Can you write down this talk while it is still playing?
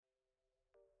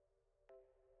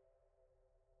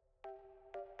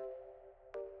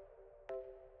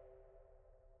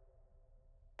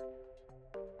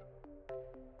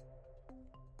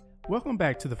Welcome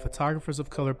back to the Photographers of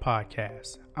Color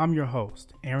podcast. I'm your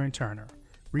host, Aaron Turner,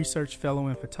 Research Fellow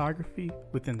in Photography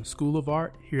within the School of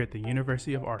Art here at the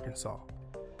University of Arkansas.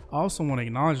 I also want to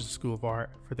acknowledge the School of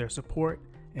Art for their support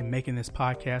in making this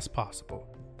podcast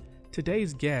possible.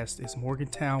 Today's guest is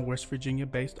Morgantown, West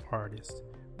Virginia-based artist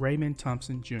Raymond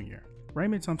Thompson Jr.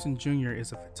 Raymond Thompson Jr.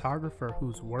 is a photographer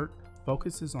whose work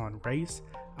focuses on race,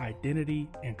 identity,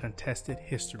 and contested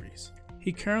histories.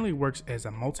 He currently works as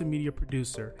a multimedia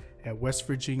producer at West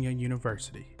Virginia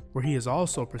University, where he is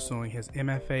also pursuing his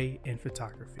MFA in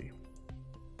photography.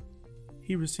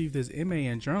 He received his MA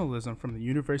in journalism from the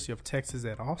University of Texas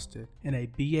at Austin and a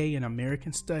BA in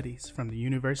American Studies from the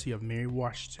University of Mary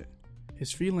Washington.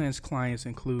 His freelance clients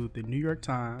include the New York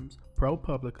Times,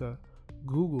 ProPublica,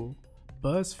 Google,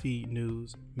 BuzzFeed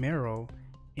News, Merrill,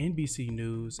 NBC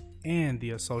News, and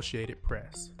the Associated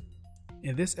Press.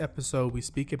 In this episode, we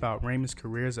speak about Raymond's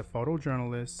career as a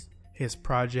photojournalist, his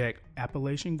project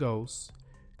Appalachian Ghosts,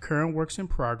 current works in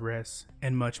progress,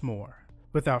 and much more.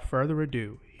 Without further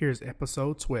ado, here's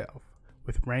episode 12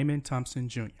 with Raymond Thompson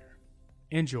Jr.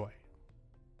 Enjoy.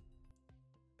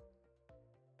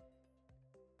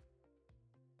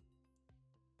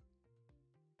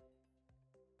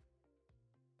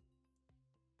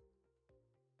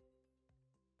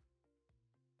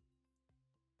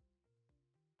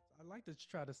 I like to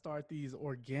try to start these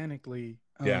organically.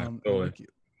 Totally.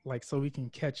 So we can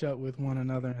catch up with one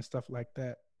another and stuff like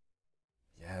that.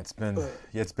 Yeah, it's been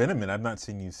a minute. I've not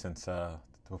seen you since the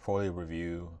portfolio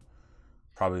review.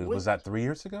 Probably was that 3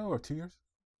 years ago or 2 years?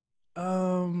 2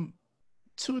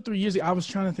 or 3 years ago. I was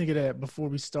trying to think of that before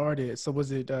we started. So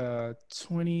was it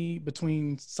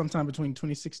sometime between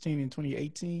 2016 and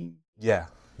 2018? Yeah.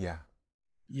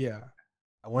 Yeah.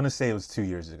 I want to say it was 2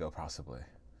 years ago, possibly.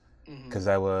 Because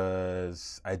I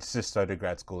just started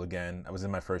grad school again. I was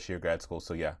in my first year of grad school,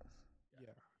 so yeah.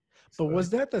 But was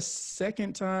that the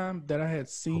second time that I had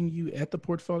seen you at the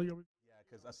portfolio?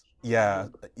 Yeah,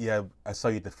 I saw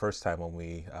you the first time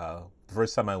the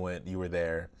first time I went, you were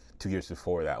there 2 years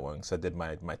before that one. So I did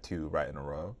my two right in a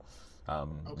row,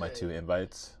 my two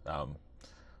invites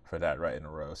for that right in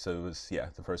a row. So it was,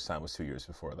 the first time was 2 years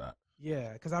before that.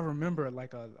 Yeah, because I remember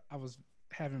I was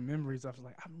having memories of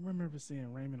I remember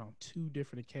seeing Raymond on two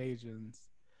different occasions.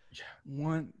 Yeah.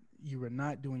 One, you were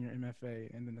not doing your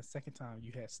MFA, and then the second time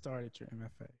you had started your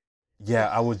MFA. Yeah,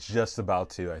 I was just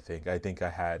about to, I think I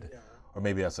had, or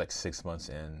maybe I was like 6 months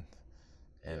in,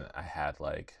 and I had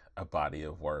like a body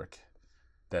of work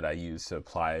that I used to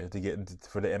apply to get into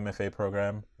for the MFA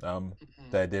program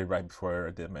that I did right before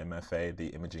I did my MFA, the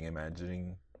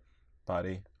Imaging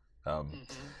body.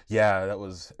 Yeah, it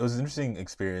was an interesting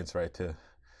experience, right? To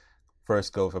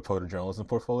first go with a photojournalism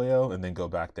portfolio and then go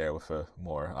back there with a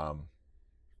more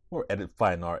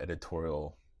fine art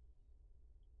editorial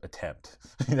attempt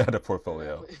at a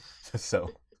portfolio. So.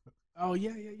 Oh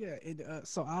yeah. And,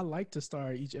 so I like to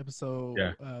start each episode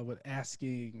with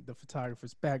asking the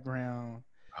photographer's background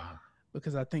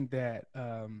because I think that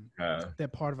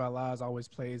that part of our lives always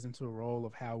plays into a role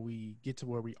of how we get to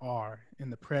where we are in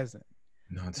the present.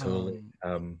 No, totally.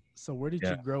 So where did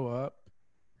you grow up,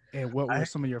 and what were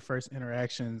some of your first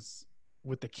interactions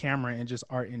with the camera and just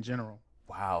art in general?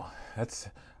 Wow,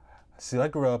 I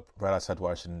grew up right outside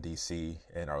Washington, D.C.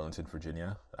 in Arlington,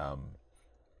 Virginia.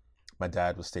 My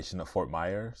dad was stationed at Fort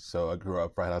Myer, so I grew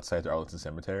up right outside the Arlington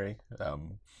Cemetery.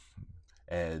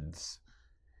 And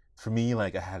for me, I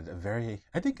had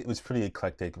I think it was pretty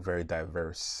eclectic, very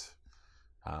diverse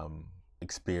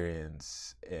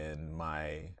experience in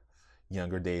my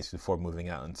younger days before moving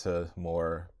out into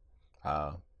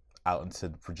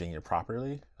Virginia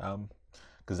properly,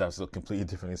 because that was a completely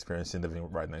different experience than living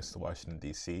right next to Washington,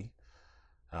 D.C.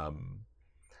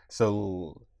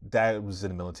 So dad was in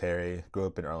the military, grew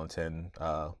up in Arlington.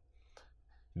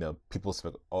 People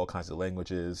spoke all kinds of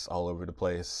languages all over the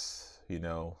place. It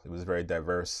was very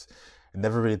diverse. I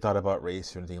never really thought about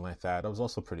race or anything like that. I was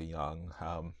also pretty young.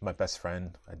 My best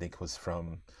friend, I think, was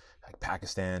from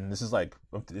Pakistan. This is like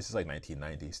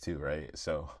 1990s too, right?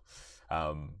 So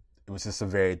it was just a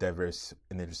very diverse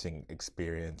and interesting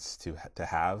experience to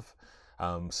have.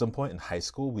 Some point in high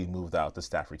school, we moved out to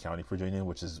Stafford County, Virginia,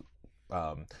 which is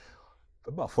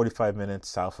about 45 minutes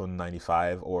south of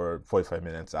 95, or 45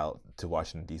 minutes out to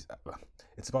Washington, D.C.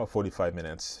 It's about 45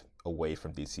 minutes away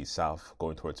from D.C. south,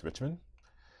 going towards Richmond.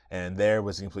 And there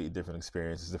was a completely different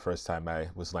experience. It's the first time I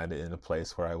was landed in a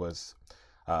place where I was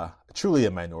truly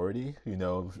a minority,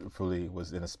 truly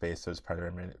was in a space that was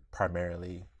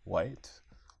primarily white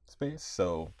space.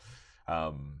 So,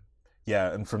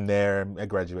 and from there, I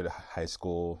graduated high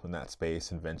school in that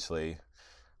space and eventually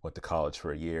went to college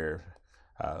for a year.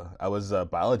 I was a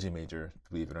biology major,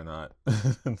 believe it or not,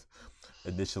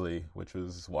 initially, which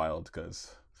was wild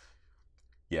because,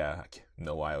 yeah, I can't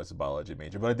know why I was a biology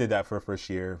major, but I did that for a first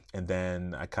year, and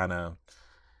then I kind of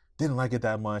didn't like it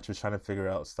that much. Was trying to figure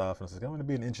out stuff, and I was like, I want to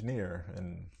be an engineer,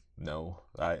 and no,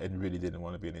 I really didn't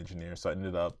want to be an engineer, so I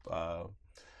ended up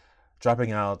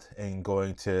dropping out and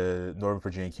going to Northern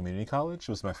Virginia Community College. It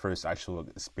was my first actual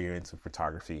experience with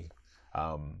photography.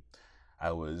 Um,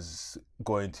 I was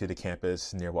going to the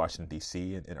campus near Washington,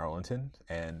 D.C. in Arlington.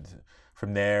 And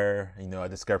from there, I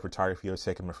discovered photography. I was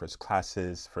taking my first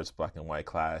classes, first black and white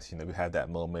class. We had that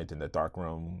moment in the dark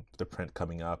room, the print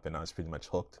coming up, and I was pretty much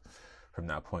hooked from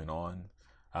that point on.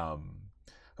 Um,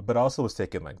 but also was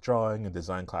taking like drawing and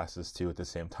design classes too at the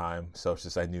same time. So it's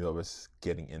just, I knew I was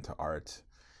getting into art,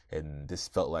 and this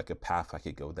felt like a path I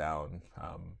could go down.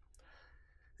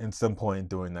 At some point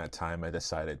during that time, I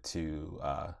decided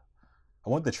I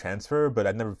wanted to transfer, but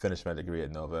I never finished my degree at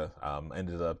Nova. I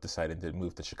ended up deciding to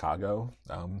move to Chicago.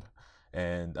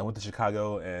 And I went to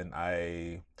Chicago and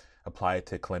I applied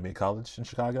to Columbia College in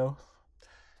Chicago.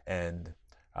 And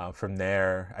from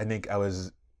there, I think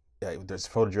there's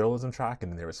photojournalism track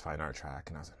and then there was fine art track.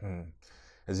 And I was like,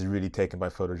 is it really taken by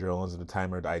photojournalism at the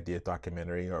time, or the idea of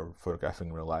documentary or photographing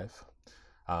in real life?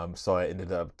 So I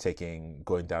ended up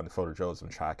going down the photojournalism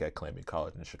track at Columbia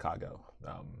College in Chicago.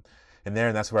 And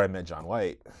that's where I met John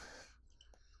White.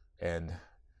 And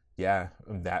yeah,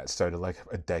 that started like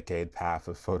a decade path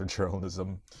of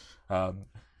photojournalism. I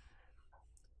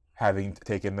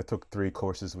took 3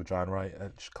 courses with John White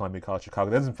at Columbia College Chicago.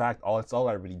 That's in fact all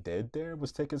I really did there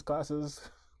was take his classes.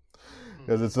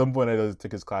 Because at some point I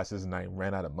took his classes and I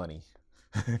ran out of money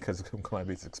because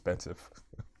Columbia's expensive.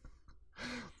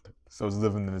 So I was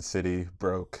living in the city,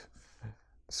 broke,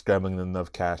 scrambling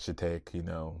enough cash to take,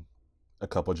 a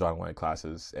couple John White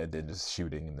classes, and then just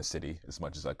shooting in the city as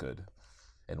much as I could,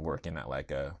 and working at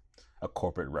like a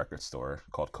corporate record store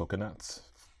called Coconuts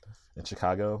in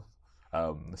Chicago.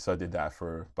 So I did that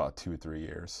for about 2 or 3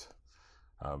 years.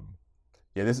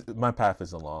 My path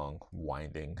is a long,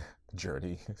 winding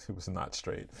journey. It was not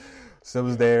straight. So I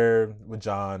was there with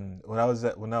John when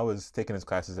I was taking his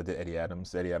classes. I did Eddie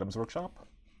Adams workshop.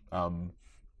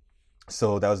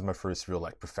 So that was my first real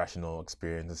like professional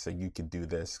experience. It's like, you could do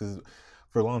this, because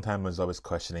for a long time I was always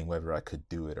questioning whether I could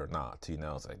do it or not.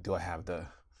 It's like, do I have the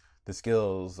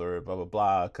skills or blah blah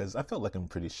blah? Because I felt like I'm a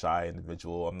pretty shy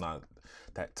individual. I'm not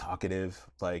that talkative.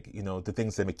 Like, the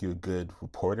things that make you a good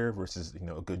reporter versus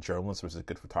a good journalist versus a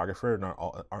good photographer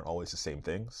aren't always the same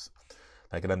things.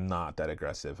 Like, and I'm not that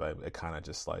aggressive. I kind of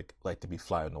just like to be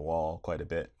fly on the wall quite a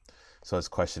bit. So I was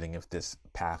questioning if this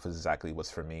path was exactly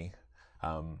what's for me.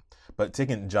 But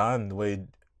taking John, the way,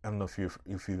 I don't know if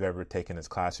you've ever taken his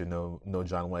class or know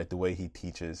John White, the way he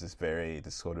teaches is very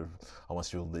this sort of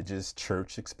almost religious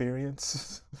church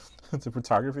experience to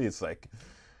photography. It's like,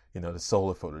 the soul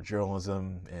of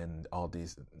photojournalism and all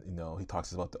these, he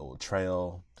talks about the old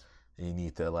trail. And you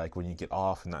need to, like, when you get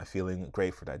off and not feeling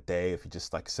great for that day, if you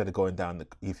just like, instead of going down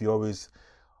if you always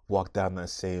walk down that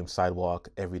same sidewalk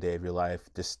every day of your life,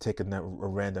 just taking a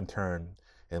random turn.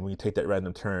 And when you take that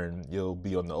random turn, you'll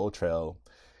be on the old trail.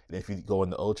 And if you go on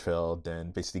the old trail,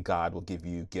 then basically God will give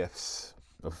you gifts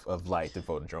of light and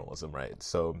photojournalism, right?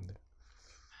 So,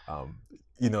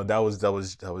 that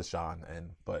was John.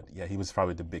 But yeah, he was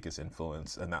probably the biggest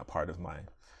influence in that part of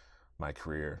my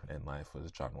career and life was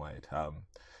John White.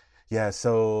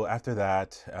 So after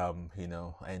that, I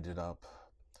ended up,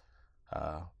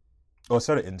 I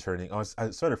started interning. I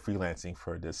started freelancing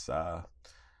for this,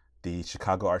 the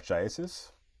Chicago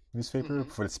Archdiocese newspaper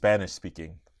for the Spanish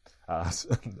speaking.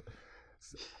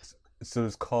 So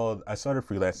it's called. I started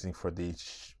freelancing for the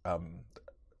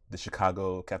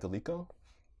Chicago Catholico.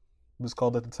 It was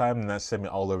called at the time, and that sent me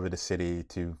all over the city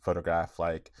to photograph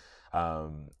like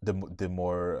the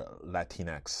more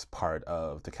Latinx part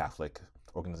of the Catholic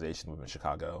organization within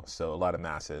Chicago. So a lot of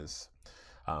masses,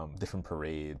 different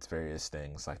parades, various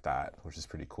things like that, which is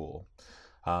pretty cool.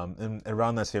 And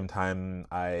around that same time,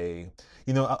 I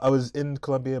was in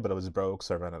Columbia, but I was broke,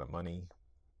 so I ran out of money.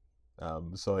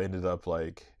 So I ended up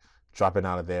like dropping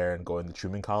out of there and going to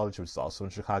Truman College, which is also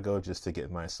in Chicago, just to get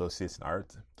my associates in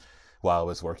art while I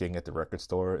was working at the record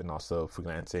store and also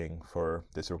freelancing for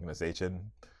this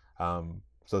organization. So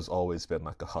it's always been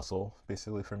like a hustle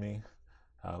basically for me.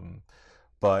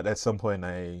 But at some point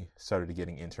I started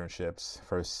getting internships.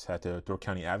 First at the Door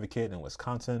County Advocate in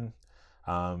Wisconsin.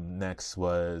 Next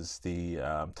was the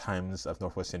Times of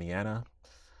Northwest Indiana.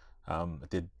 I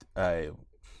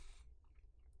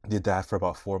did that for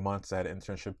about 4 months. I had an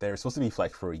internship there. It was supposed to be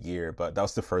like for a year, but that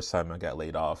was the first time I got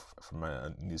laid off from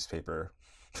a newspaper.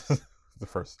 The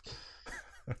first.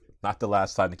 not the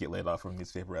last time to get laid off from a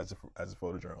newspaper as a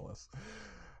photojournalist.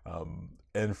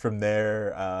 And from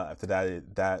there, after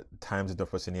that Times of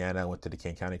Northwest Indiana, I went to the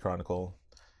Kane County Chronicle.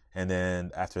 And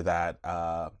then after that,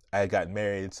 I had gotten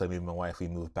married, so me and my wife, we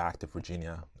moved back to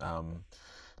Virginia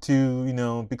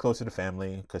to, be closer to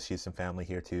family, because she has some family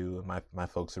here too. My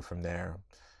folks are from there.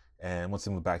 And once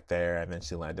I moved back there, I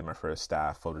eventually landed my first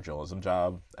staff photojournalism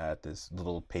job at this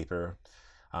little paper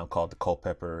called the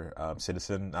Culpeper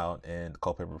Citizen out in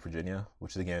Culpeper, Virginia,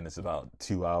 which again is about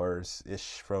 2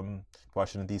 hours-ish from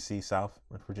Washington, D.C., South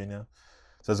Virginia.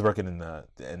 So I was working in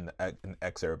an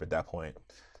exurb at that point,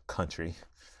 country,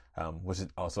 which is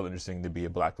also interesting to be a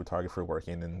black photographer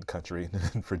working in the country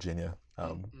in Virginia.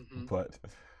 But I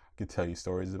could tell you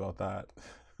stories about that.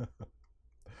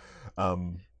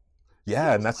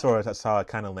 Yeah, and that's how I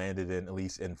kind of landed in, at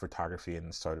least in photography,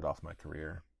 and started off my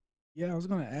career. Yeah, I was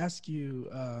going to ask you.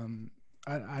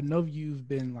 I know you've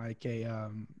been like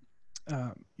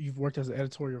you've worked as an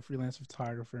editorial freelance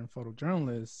photographer and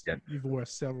photojournalist. Yeah. You've wore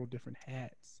several different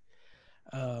hats.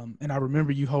 And I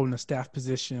remember you holding a staff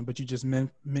position, but you just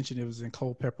mentioned it was in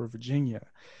Culpeper, Virginia.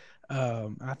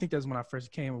 I think that's when I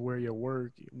first came aware of your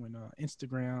work, when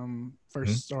Instagram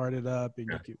first started up, and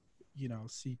you could,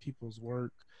 see people's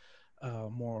work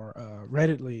more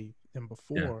readily than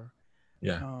before.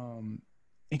 Yeah.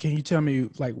 And can you tell me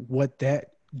like what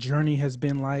that journey has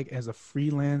been like as a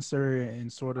freelancer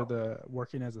and sort of the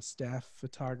working as a staff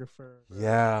photographer?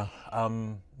 Yeah.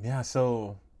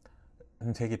 So let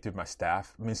me take it through my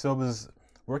staff. I mean, so it was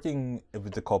working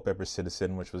with the Culpeper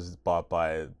Citizen, which was bought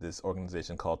by this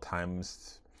organization called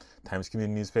Times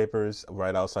Community Newspapers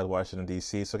right outside Washington,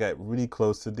 D.C. So I got really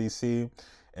close to D.C.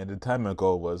 And at the time, my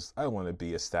goal was I want to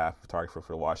be a staff photographer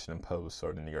for the Washington Post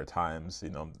or the New York Times.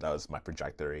 That was my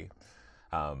trajectory.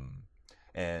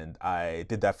 And I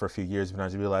did that for a few years, but I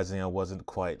was realizing I wasn't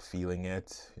quite feeling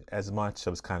it as much.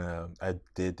 I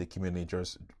did the community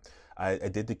journalism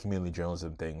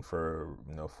thing for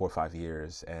 4 or 5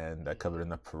 years, and I covered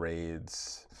enough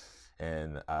parades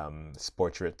and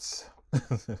sportraits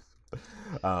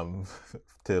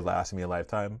to last me a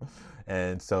lifetime.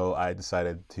 And so I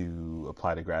decided to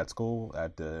apply to grad school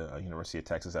at the University of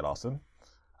Texas at Austin.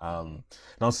 And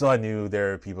also I knew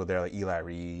there are people there like Eli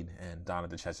Reed and Donna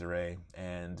DeCesare,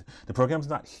 and the program's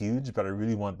not huge, but I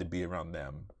really wanted to be around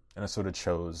them. And I sort of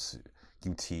chose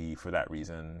UT for that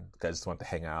reason, because I just wanted to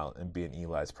hang out and be in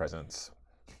Eli's presence.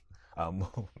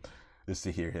 Just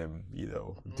to hear him,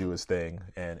 do his thing.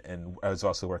 And I was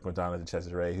also working with Donna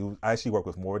DeCesare, who I actually work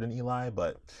with more than Eli,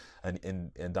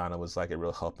 and Donna was like a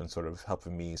real help in sort of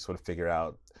helping me sort of figure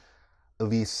out, at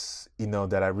least,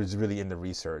 that I was really into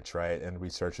research, right? And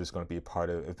research was going to be a part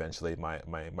of eventually my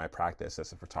practice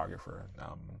as a photographer.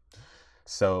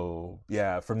 So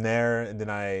yeah, from there, and then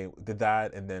I did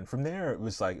that, and then from there it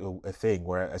was like a thing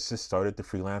where I just started to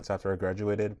freelance after I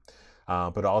graduated,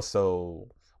 but also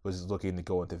was looking to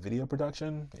go into video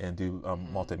production and do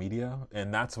multimedia,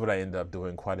 and that's what I ended up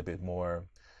doing quite a bit more.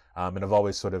 And I've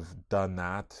always sort of done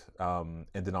that, and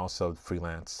then also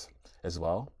freelance as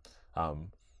well.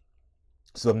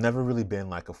 So I've never really been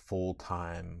like a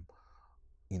full-time,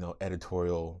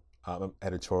 editorial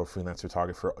freelance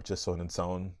photographer just on its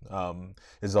own.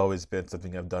 It's always been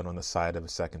something I've done on the side of a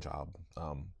second job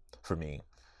for me,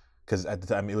 because at the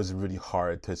time it was really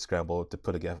hard to scramble to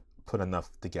put enough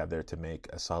together to make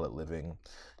a solid living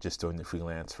just doing the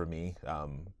freelance for me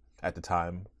at the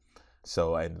time.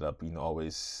 So I ended up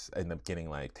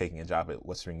getting taking a job at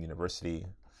Western University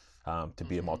to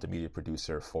be a multimedia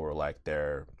producer for like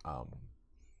their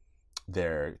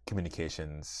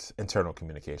communications, internal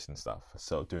communication stuff.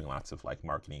 So doing lots of like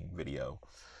marketing video,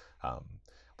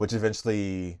 which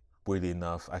eventually, weirdly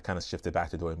enough, I kind of shifted back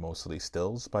to doing mostly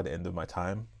stills by the end of my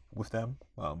time with them.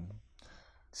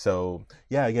 So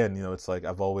yeah, again, it's like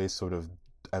I've always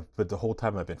but the whole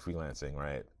time I've been freelancing,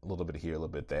 right? A little bit here, a little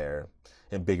bit there,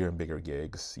 and bigger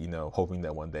gigs, hoping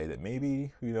that one day that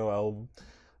maybe, I'll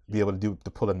be able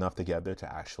to pull enough together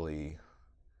to actually,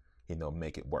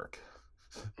 make it work.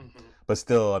 But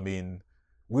still, I mean,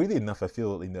 weirdly enough, I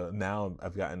feel, now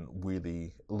I've gotten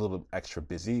really a little extra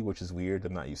busy, which is weird.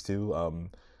 I'm not used to,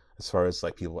 as far as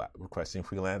like people requesting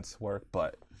freelance work,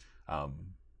 but,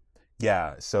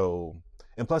 yeah, so,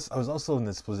 and plus I was also in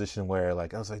this position where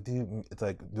like, I was like, dude, it's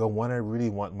like, do I really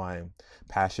want my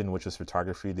passion, which was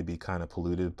photography, to be kind of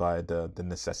polluted by the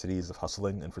necessities of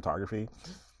hustling in photography?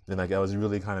 And like, I was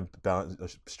really kind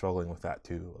of struggling with that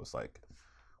too. I was like,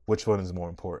 which one is more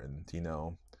important,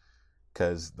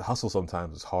 because the hustle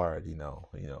sometimes is hard,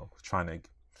 trying to,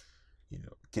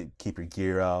 keep your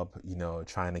gear up,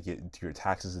 trying to get into your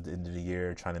taxes at the end of the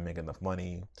year, trying to make enough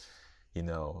money.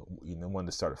 wanted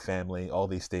to start a family. All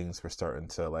these things were starting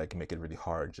to like make it really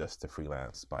hard just to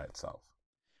freelance by itself.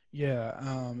 Yeah,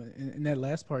 in that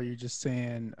last part you're just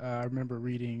saying, I remember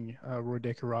reading Roy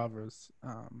DeCarava's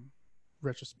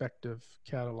retrospective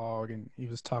catalog, and he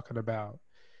was talking about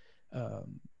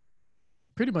um,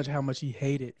 pretty much how much he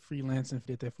hated freelancing,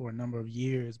 did that for a number of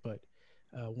years, but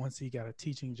once he got a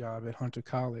teaching job at Hunter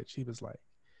College, he was like,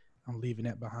 I'm leaving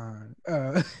that behind,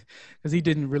 because he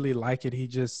didn't really like it. He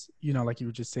just, like you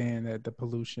were just saying, that the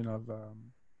pollution of,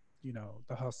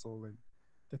 the hustle and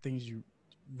the things you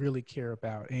really care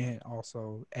about, and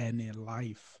also adding in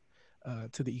life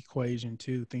to the equation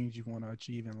too, things you want to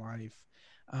achieve in life.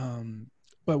 Um,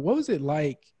 but what was it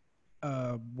like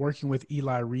working with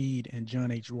Eli Reed and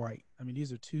John H. White? I mean,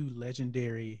 these are two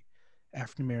legendary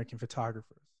African American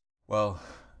photographers. Well,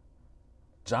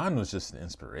 John was just an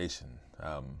inspiration.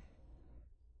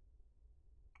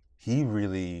 He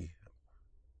really,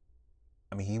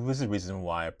 I mean, he was the reason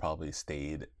why I probably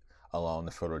stayed along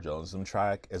the photojournalism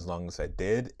track as long as I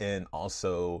did, and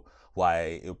also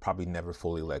why it probably never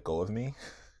fully let go of me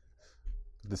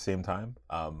at the same time.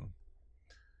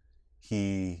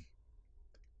 He,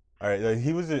 all right, like,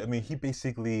 he was, I mean, he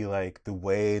basically, like, the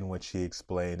way in which he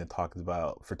explained and talked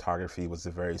about photography was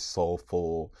a very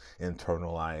soulful,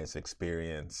 internalized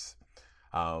experience.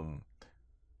 Um,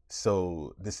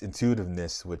 so this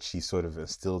intuitiveness which he sort of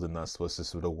instilled in us was to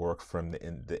sort of work from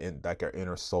like our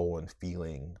inner soul and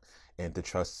feeling, and to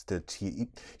trust that he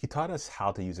taught us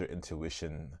how to use our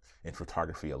intuition in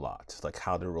photography a lot, like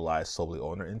how to rely solely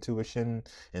on our intuition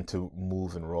and to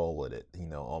move and roll with it,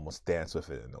 almost dance with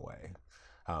it in a way.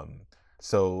 um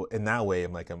so in that way,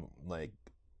 I'm like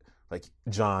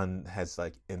John has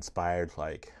like inspired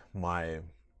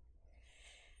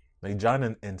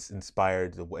John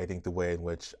inspired I think the way in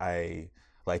which I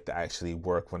like to actually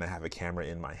work when I have a camera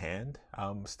in my hand.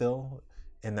 Still,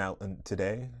 in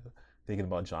today, thinking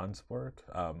about John's work,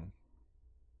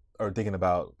 or thinking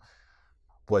about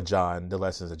the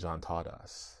lessons that John taught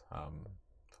us.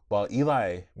 While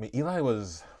Eli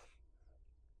is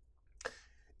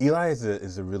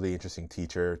a really interesting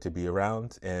teacher to be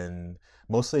around, and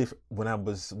mostly when I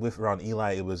was with around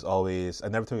Eli, it was always I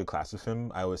never took a class with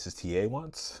him. I was his TA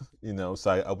once,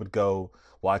 so I would go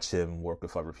watch him work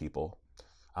with other people,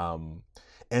 um,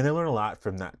 and I learned a lot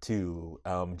from that too.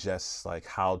 Just like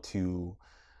how to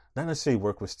not necessarily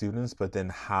work with students, but then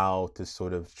how to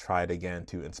sort of try it again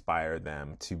to inspire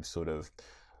them to sort of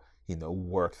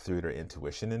work through their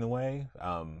intuition in a way.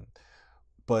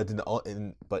 But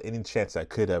any chance I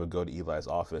could, I would go to Eli's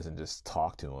office and just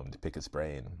talk to him to pick his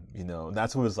brain. And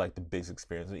that's what was like the biggest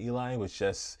experience with Eli, was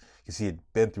just because he had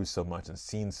been through so much and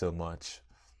seen so much.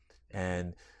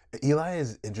 And Eli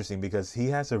is interesting because he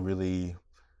has a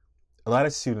lot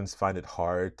of students find it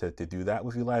hard to do that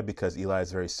with Eli, because Eli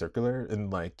is very circular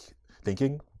in like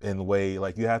thinking in a way,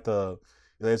 like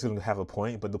Eli's going to have a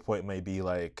point, but the point may be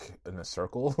like in a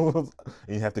circle.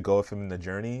 And you have to go with him in the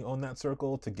journey on that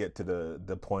circle to get to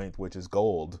the point, which is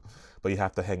gold. But you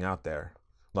have to hang out there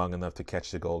long enough to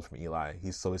catch the gold from Eli.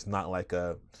 It's not like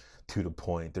a to the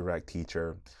point direct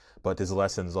teacher, but his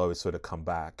lessons always sort of come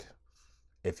back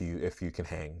if you can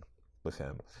hang with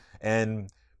him.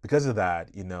 And because of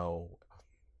that,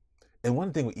 and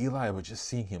one thing with Eli was just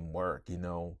seeing him work,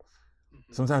 Mhm.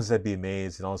 sometimes I'd be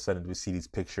amazed, and all of a sudden we see these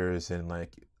pictures, and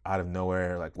like out of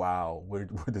nowhere, like, wow, where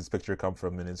did this picture come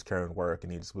from in his current work?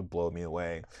 And he just would blow me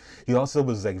away. He also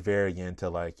was like very into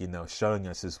like, showing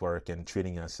us his work and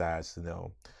treating us as,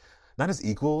 not as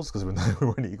equals, because we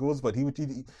weren't equals, but he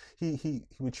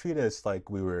would treat us like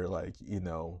we were like,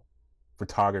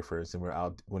 photographers, and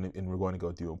we're going to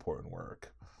go do important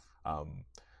work. Um,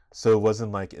 so it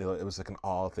wasn't like it was like an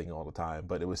all thing all the time,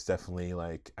 but it was definitely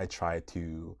like I tried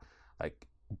to like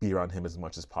be around him as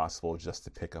much as possible just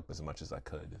to pick up as much as I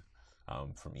could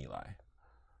from Eli.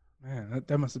 Man,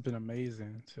 that must have been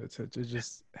amazing to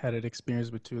just had an experience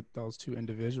with those two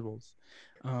individuals.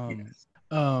 Um, Yes.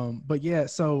 but yeah,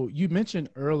 so you mentioned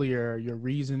earlier your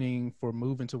reasoning for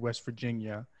moving to West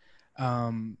Virginia,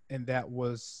 and that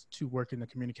was to work in the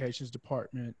communications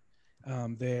department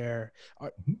there.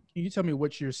 Can you tell me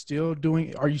what you're still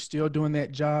doing? Are you still doing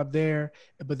that job there?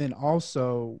 But then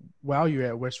also, while you're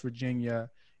at West Virginia,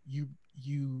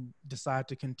 you decide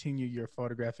to continue your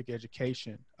photographic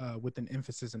education with an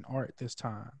emphasis in art this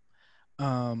time.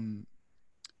 Um,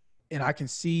 and I can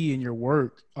see in your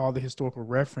work all the historical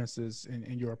references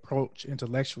and your approach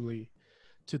intellectually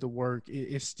to the work.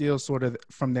 It's still sort of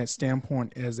from that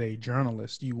standpoint as a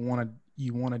journalist. You want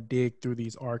to dig through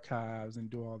these archives and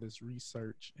do all this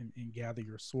research and gather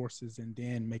your sources and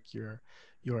then make your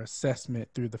assessment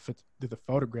through the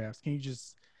photographs. Can you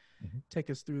just Take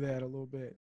us through that a little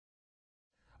bit.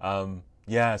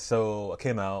 Yeah, so I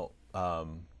came out. I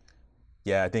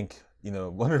think,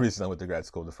 one of the reasons I went to grad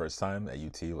school the first time at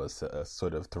UT was to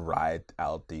sort of to ride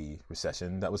out the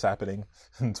recession that was happening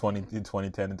in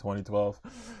 2010 and 2012.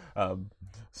 After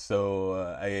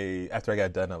I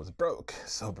got done, I was broke,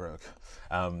 so broke.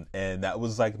 And that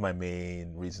was like my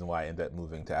main reason why I ended up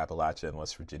moving to Appalachia in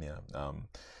West Virginia,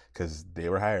 because they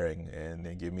were hiring and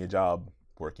they gave me a job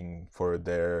working for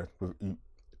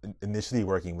initially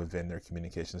working within their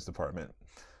communications department.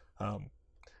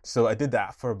 So I did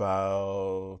that for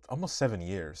about almost 7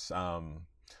 years.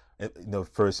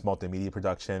 First multimedia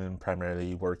production,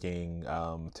 primarily working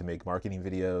to make marketing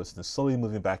videos, then slowly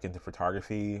moving back into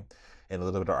photography and a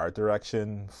little bit of art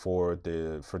direction for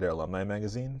their alumni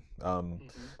magazine.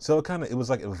 So it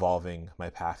was like evolving my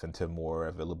path into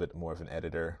a little bit more of an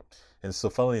editor. And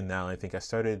so following now, I think I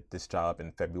started this job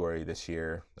in February this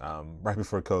year, right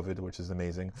before COVID, which is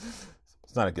amazing.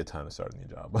 It's not a good time to start a new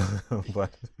job,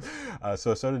 but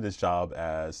so I started this job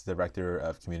as Director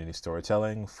of Community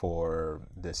Storytelling for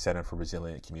the Center for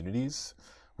Resilient Communities,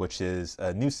 which is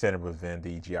a new center within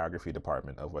the Geography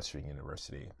Department of West Virginia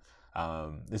University.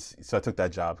 So I took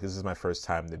that job because this is my first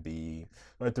time to be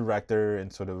a director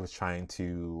and sort of was trying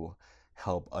to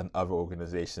help other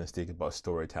organizations think about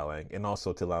storytelling and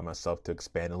also to allow myself to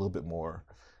expand a little bit more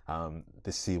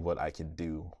to see what I can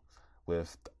do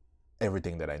with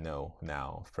everything that I know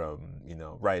now, from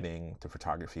writing to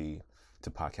photography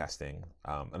to podcasting.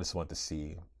 I just want to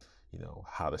see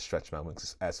how to stretch my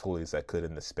wings as fully as I could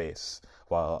in the space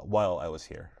while I was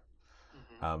here.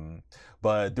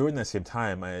 But during that same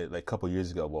time, a couple years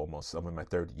ago, I'm in my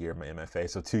third year of my MFA,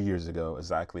 so 2 years ago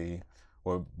exactly,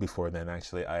 or before then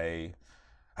actually, I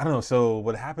don't know. So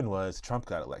what happened was Trump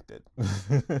got elected.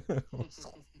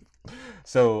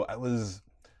 So I was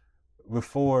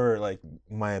before, like,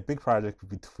 my big project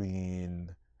between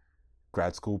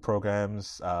grad school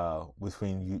programs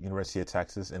between University of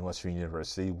Texas and West Virginia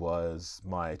University was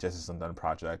my Justice Undone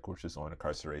project, which is on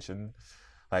incarceration,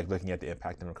 like looking at the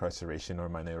impact of incarceration on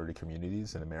minority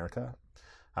communities in America.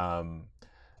 And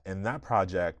that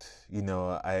project,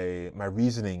 my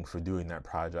reasoning for doing that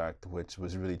project, which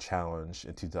was really challenged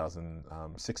in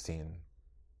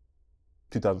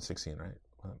 2016, right?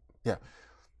 Yeah.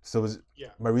 So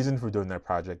my reason for doing that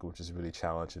project, which is really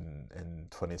challenged in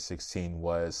 2016,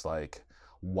 was like,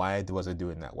 why was I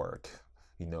doing that work?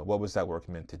 What was that work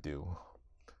meant to do?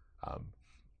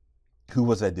 Who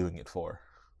was I doing it for?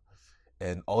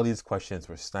 And all these questions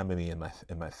were slamming me in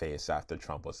my face after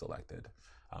Trump was elected,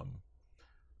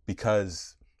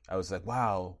 because I was like,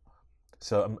 wow.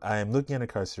 So I'm looking at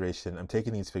incarceration. I'm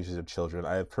taking these pictures of children.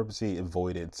 I have purposely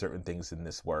avoided certain things in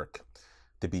this work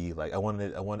to be like, I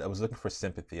was looking for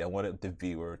sympathy. I wanted the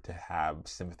viewer to have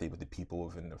sympathy with the people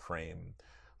within the frame.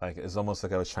 Like, it's almost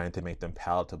like I was trying to make them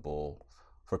palatable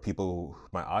for people,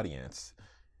 my audience.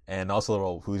 And also,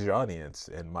 well, who's your audience?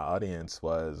 And my audience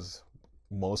was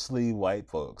mostly white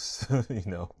folks,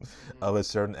 of a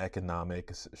certain economic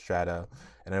strata.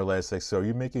 And I realized, like, so are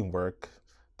you making work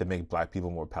to make Black people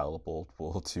more palatable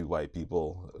to white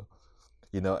people?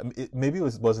 Maybe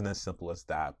it wasn't as simple as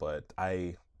that, but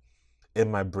in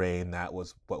my brain, that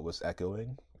was what was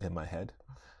echoing in my head.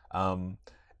 And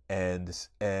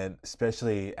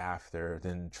especially after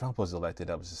then Trump was elected,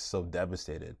 I was just so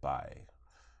devastated by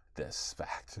this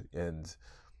fact. And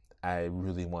I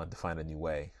really wanted to find a new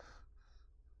way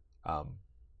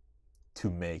to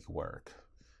make work.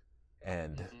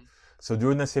 And so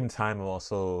during the same time, I'm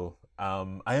also,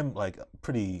 I am like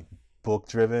pretty book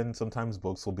driven. Sometimes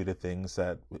books will be the things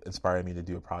that inspire me to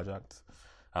do a project.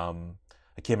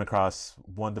 I came across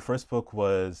the first book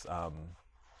was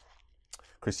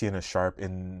Christina Sharp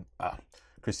in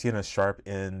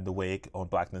The Wake on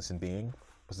Blackness and Being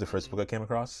was the first book I came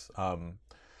across.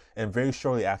 And very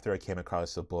shortly after, I came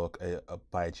across a book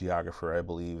by a geographer, I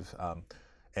believe,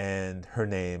 and her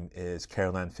name is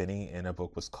Caroline Finney, and her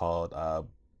book was called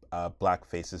Black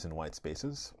Faces in White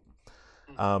Spaces.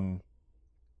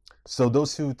 So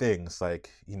those two things,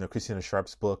 like, Christina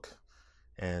Sharp's book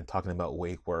and talking about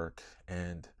wake work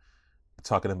and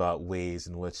talking about ways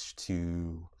in which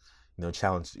to,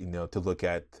 challenge, to look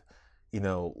at,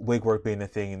 wake work being a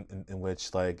thing in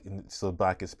which, like, so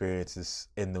Black experiences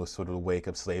in the sort of wake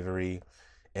of slavery,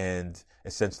 and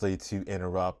essentially to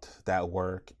interrupt that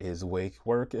work is wake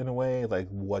work in a way. Like,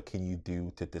 what can you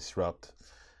do to disrupt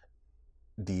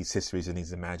these histories and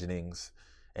these imaginings?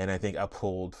 And I think I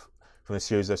pulled from a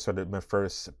series I started, my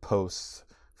first post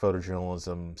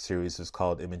photojournalism series was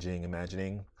called Imaging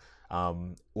Imagining,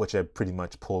 which I pretty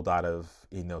much pulled out of,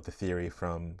 the theory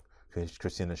from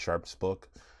Christina Sharp's book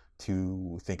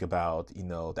to think about,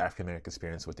 the African American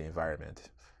experience with the environment.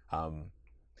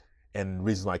 And the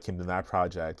reason why I came to that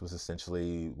project was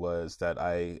that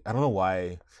I don't know why,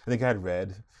 I think I had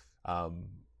read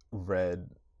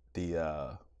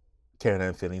the Karen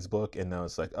Ann Filling's book, and I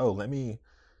was like, oh,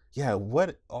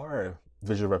 what are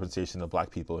visual representation of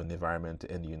Black people in the environment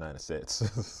in the United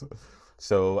States?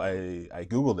 So I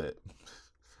Googled it,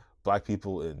 Black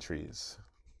people in trees.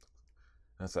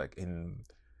 And it's like,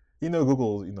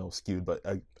 Google, skewed, but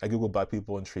I Googled Black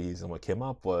people in trees, and what came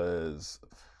up was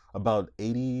about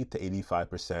 80 to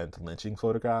 85% lynching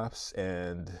photographs,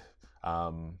 and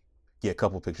a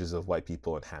couple pictures of white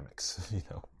people in hammocks,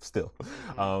 still.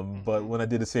 But when I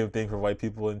did the same thing for white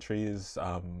people in trees,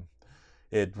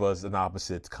 it was an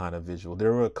opposite kind of visual.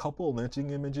 There were a couple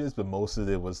lynching images, but most of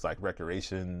it was like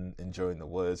recreation, enjoying the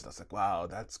woods. And I was like, wow,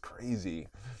 that's crazy.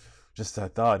 Just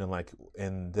that thought,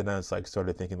 and then I was like,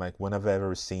 started thinking, like, what have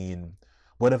I seen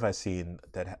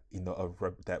that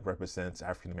that represents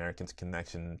African Americans'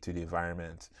 connection to the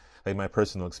environment? Like, my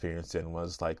personal experience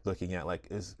was like looking at, like,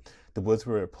 is the woods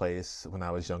were a place when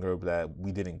I was younger that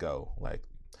we didn't go. Like,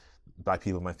 Black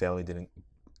people in my family didn't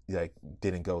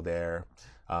go there.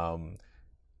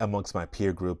 Amongst my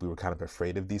peer group, we were kind of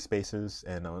afraid of these spaces,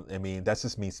 and I mean, that's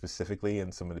just me specifically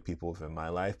and some of the people within my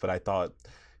life. But I thought,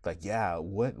 like, yeah,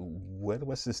 what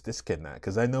was this disconnect?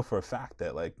 Because I know for a fact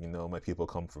that, like, my people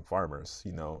come from farmers,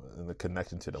 and the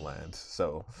connection to the land.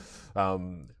 So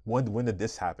when did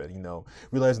this happen?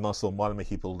 Realizing also a lot of my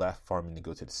people left farming to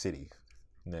go to the city,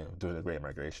 during the Great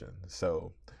Migration.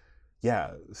 So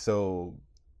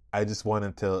I just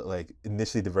wanted to, like,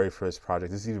 initially the very first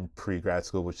project, this is even pre-grad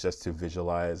school, was just to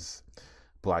visualize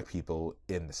Black people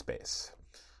in the space.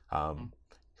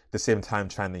 The same time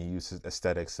trying to use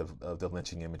aesthetics of the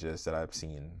lynching images that I've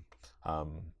seen,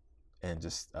 and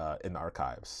just in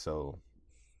archives. So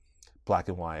black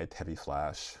and white, heavy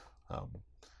flash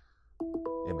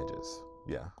images.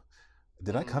 Yeah.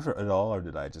 Did I cover it all, or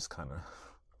did I just kind of?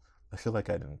 I feel like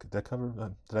I didn't. Did I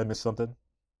cover? Did I miss something?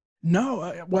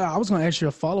 No, well, I was going to ask you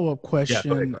a follow-up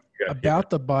question about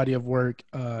the body of work.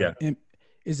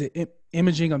 Is it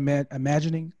imaging,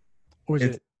 imagining, or is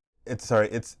it?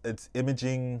 It's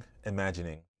imaging,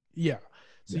 imagining. Yeah.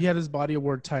 So you had this body of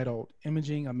work titled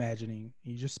Imaging, Imagining.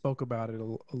 You just spoke about it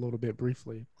a little bit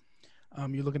briefly.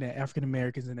 You're looking at African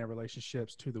Americans and their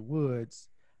relationships to the woods,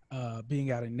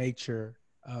 being out in nature,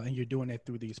 and you're doing it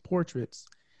through these portraits.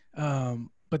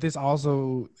 But this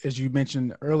also, as you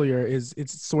mentioned earlier,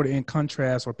 it's sort of in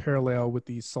contrast or parallel with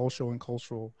the social and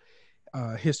cultural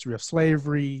history of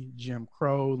slavery, Jim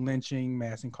Crow, lynching,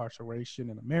 mass incarceration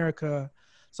in America.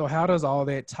 So how does all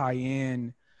that tie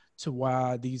in to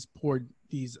why these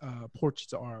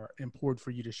portraits are important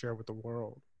for you to share with the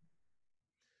world?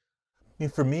 I mean,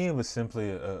 for me, it was simply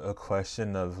a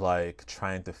question of, like,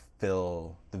 trying to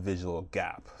fill the visual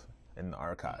gap in the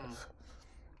archive.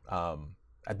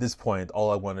 At this point, all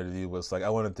I wanted to do was, like, I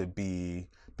wanted to be,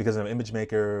 because I'm an image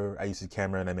maker, I use the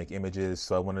camera and I make images,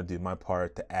 so I wanted to do my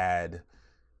part to add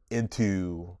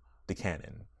into the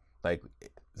canon. Like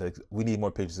we need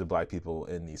more pictures of Black people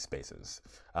in these spaces.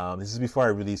 This is before I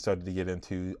really started to get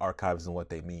into archives and what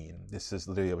they mean. This is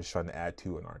literally, I was trying to add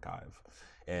to an archive.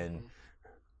 And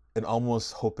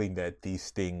almost hoping that these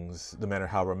things, no matter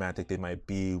how romantic they might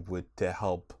be, would to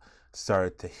help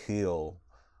start to heal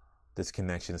this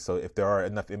connection. So if there are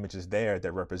enough images there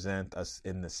that represent us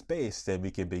in the space, then we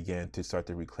can begin to start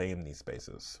to reclaim these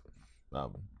spaces.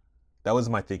 That was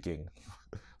my thinking,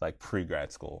 like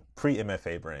pre-grad school,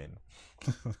 pre-MFA brain.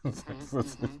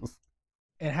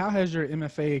 And how has your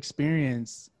MFA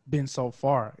experience been so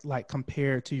far, like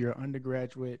compared to your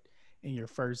undergraduate and your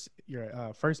first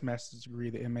master's degree,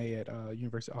 the MA at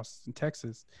University of Austin,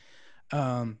 Texas,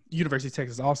 University of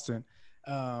Texas, Austin?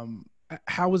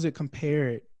 How was it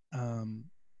compared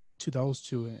to those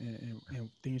two and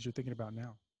things you're thinking about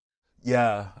now?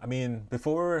 Yeah, I mean,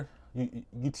 before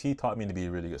UT taught me to be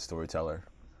a really good storyteller,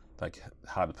 like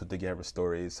how to put together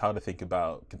stories, how to think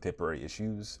about contemporary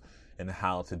issues, and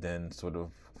how to then sort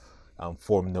of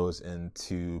form those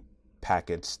into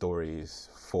packaged stories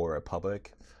for a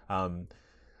public.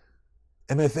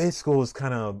 MFA school is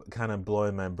kind of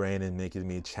blowing my brain and making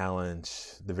me challenge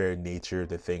the very nature of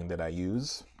the thing that I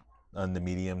use on the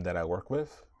medium that I work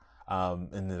with.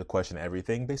 And the question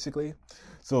everything, basically.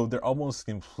 So they're almost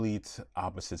complete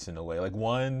opposites in a way. Like,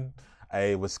 one,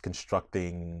 I was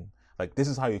constructing, like, this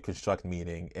is how you construct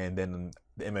meaning, and then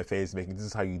the MFA is making, this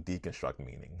is how you deconstruct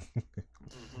meaning.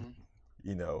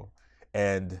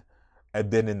 And I've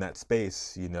been in that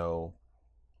space,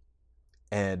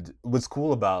 and what's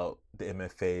cool about the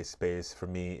MFA space for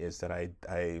me is that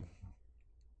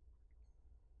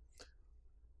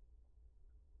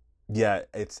yeah,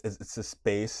 it's a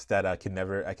space that I can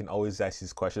always ask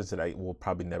these questions that I will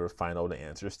probably never find all the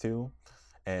answers to.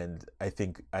 And I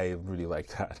think I really like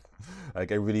that.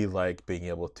 Like I really like being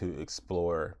able to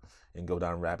explore and go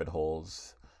down rabbit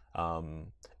holes, um,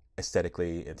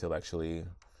 aesthetically, intellectually,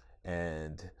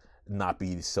 and not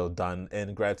be so done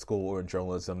in grad school or in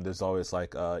journalism. There's always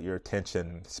like your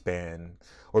attention span,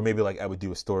 or maybe like I would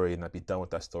do a story and not be done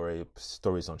with that story.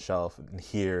 Stories on shelf. And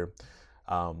here,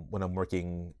 when I'm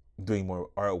working, doing more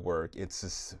artwork, it's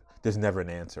just there's never an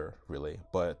answer really,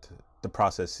 but the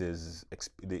process is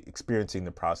experiencing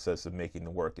the process of making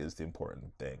the work is the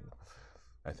important thing.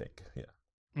 I think, yeah,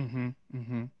 Mm-hmm.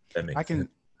 Mm-hmm. that I makes sense. can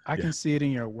I Yeah, can see it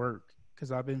in your work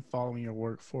because I've been following your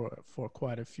work for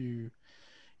quite a few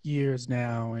years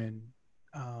now, and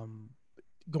um,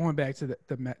 going back to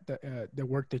the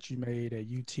work that you made at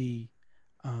UT.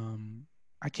 Um,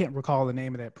 I can't recall the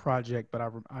name of that project, but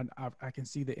I can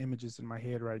see the images in my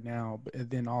head right now. But and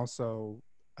then also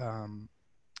um,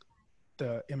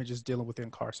 the images dealing with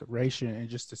incarceration, and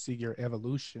just to see your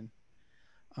evolution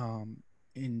um,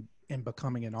 in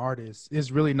becoming an artist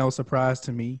is really no surprise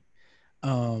to me,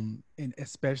 and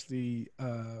especially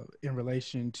in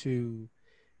relation to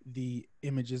the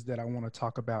images that I want to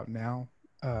talk about now,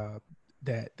 uh,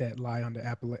 that lie under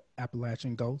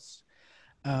Appalachian Ghosts.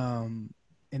 Um,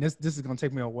 and this is gonna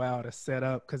take me a while to set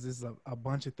up because there's a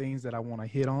bunch of things that I want to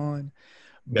hit on,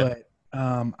 yeah, but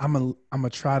I'm gonna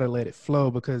try to let it flow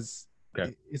because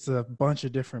okay, it's a bunch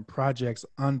of different projects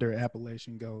under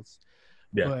Appalachian Ghosts.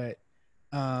 yeah,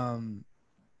 But um,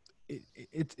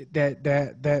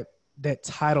 that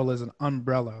title is an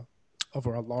umbrella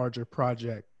over a larger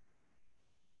project.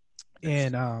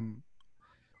 yes, And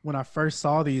when I first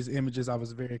saw these images, I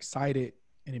was very excited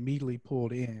and immediately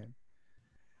pulled in.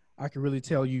 I could really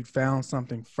tell you found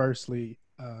something firstly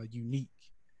unique,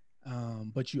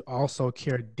 but you also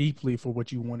cared deeply for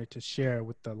what you wanted to share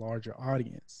with the larger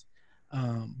audience.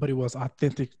 But it was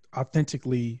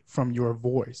authentically from your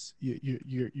voice.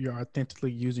 You're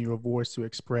authentically using your voice to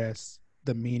express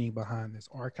the meaning behind this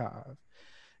archive.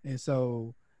 And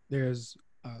so there's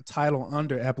a title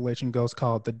under Appalachian Ghost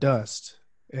called The Dust,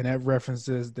 and that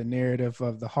references the narrative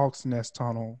of the Hawks Nest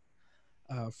Tunnel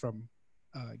from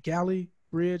Galley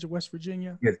Bridge, West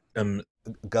Virginia. yes.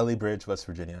 Gully Bridge, West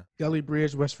Virginia. Gully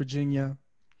Bridge, West Virginia,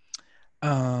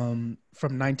 from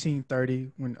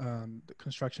 1930 when the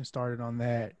construction started on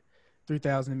that.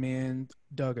 3,000 men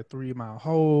dug a 3-mile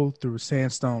hole through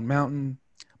Sandstone Mountain,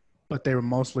 but they were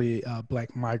mostly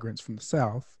black migrants from the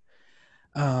South.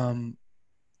 Um,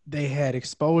 they had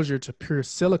exposure to pure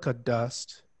silica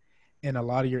dust, and a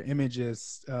lot of your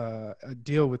images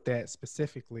deal with that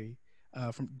specifically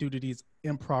from due to these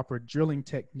improper drilling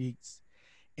techniques.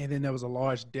 And then there was a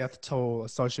large death toll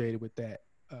associated with that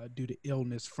due to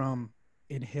illness from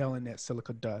inhaling that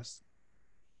silica dust.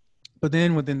 But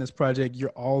then within this project, you're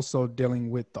also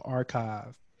dealing with the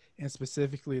archive, and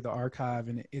specifically the archive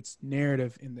and its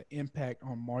narrative and the impact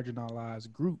on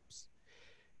marginalized groups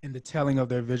and the telling of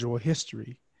their visual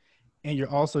history. And you're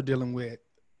also dealing with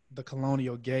the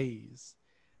colonial gaze.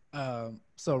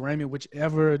 So, Raymond,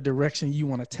 whichever direction you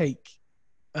want to take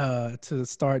to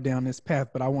start down this path,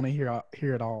 but I want to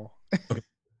hear it all.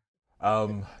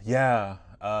 Yeah.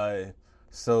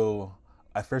 So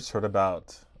I first heard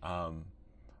about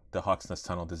the Hawks Nest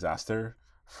Tunnel disaster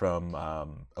from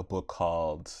a book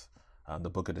called The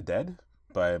Book of the Dead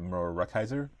by Murrow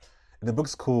Ruckheiser. And the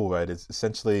book's cool, right? It's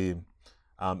essentially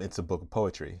it's a book of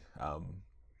poetry.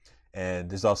 And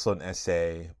there's also an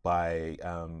essay by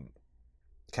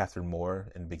Catherine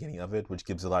Moore in the beginning of it, which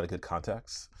gives a lot of good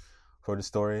context for the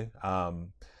story.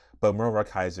 But Merle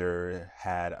Ruckheiser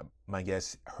had, my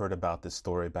guess, heard about this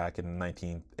story back in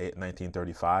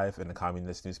 1935 in a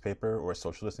communist newspaper or a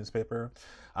socialist newspaper.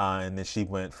 And then she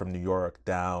went from New York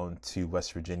down to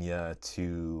West Virginia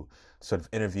to sort of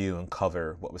interview and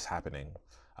cover what was happening.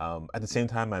 At the same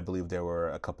time, I believe there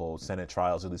were a couple Senate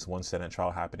trials, at least one Senate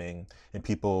trial happening, and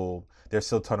people, there's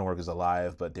still a ton of workers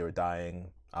alive, but they were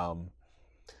dying.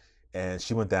 And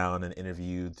she went down and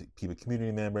interviewed people,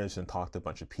 community members, and talked to a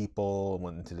bunch of people and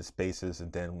went into the spaces.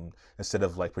 And then instead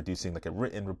of like producing like a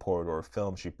written report or a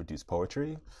film, she produced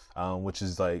poetry, which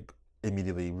is like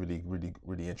immediately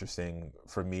really interesting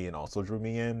for me and also drew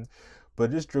me in. But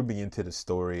it just drew me into the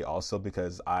story also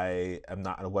because I am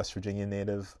not a West Virginia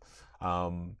native,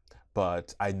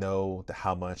 but I know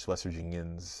how much West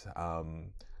Virginians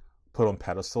put on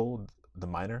pedestal the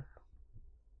miner,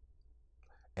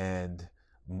 and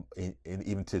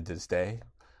even to this day.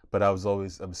 But I was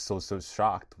so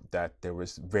shocked that there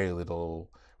was very little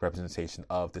representation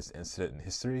of this incident in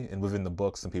history. And within the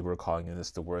book, some people were calling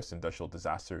this the worst industrial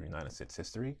disaster in United States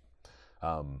history.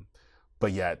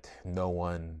 But yet no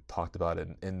one talked about it,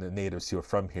 and the natives who were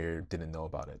from here didn't know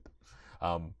about it.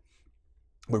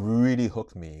 What really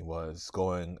hooked me was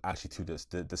going actually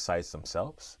to the sites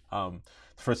themselves. The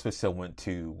first place I went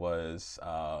to was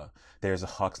there's a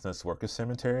Hawks Nest Workers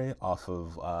Cemetery off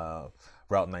of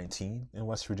Route 19 in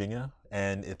West Virginia,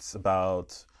 and it's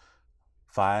about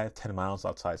 5-10 miles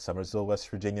outside Summersville, West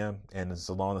Virginia, and it's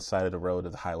along the side of the road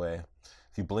of the highway.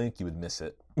 If you blink, you would miss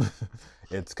it.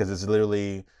 It's because it's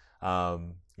literally,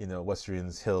 West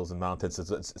Virginia's hills and mountains.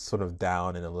 It's sort of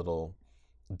down a little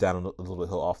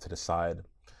hill off to the side.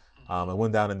 I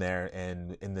went down in there,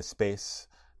 and in the space,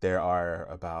 there are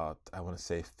about, I want to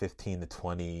say, 15 to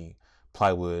 20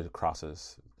 plywood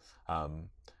crosses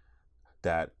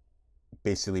that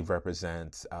basically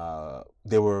represent,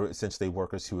 they were essentially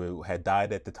workers who had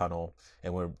died at the tunnel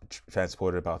and were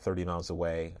transported about 30 miles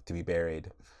away to be buried.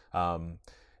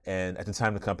 And at the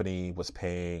time, the company was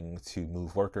paying to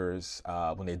move workers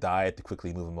when they died to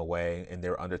quickly move them away, and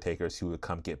there were undertakers who would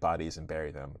come get bodies and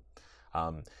bury them.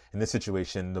 In this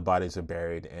situation, the bodies are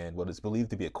buried in what is believed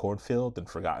to be a cornfield and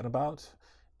forgotten about.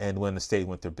 And when the state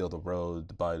went to build a road,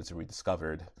 the bodies were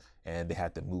rediscovered, and they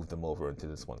had to move them over into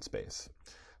this one space.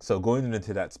 So going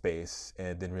into that space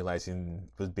and then realizing,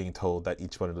 was being told that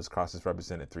each one of those crosses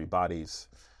represented 3 bodies,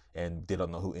 and they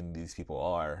don't know who any of these people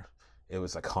are, it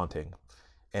was like haunting.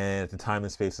 And at the time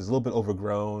and space, it was a little bit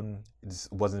overgrown. It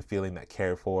just wasn't feeling that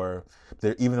cared for.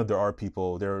 Even though there are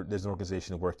people, there's an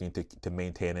organization working to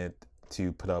maintain it,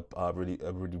 to put up a really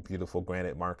beautiful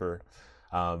granite marker.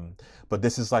 But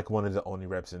this is like one of the only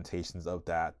representations of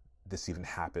that this even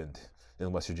happened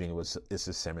in West Virginia. Is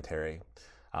this cemetery.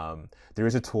 There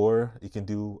is a tour you can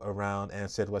do around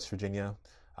Ansted, West Virginia,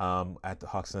 at the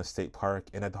Hawks Nest State Park.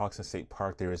 And at the Hawks Nest State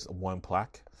Park, there is one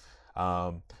plaque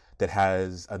that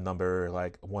has a number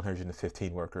like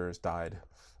 115 workers died.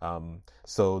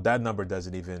 So that number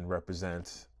doesn't even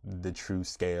represent the true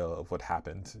scale of what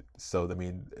happened. So I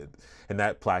mean, and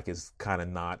that plaque is kind of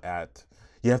not at.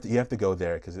 You have to go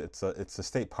there because it's a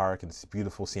state park and it's a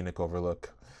beautiful scenic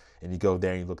overlook. And you go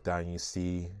there and you look down and you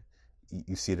see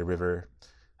the river.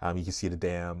 You can see the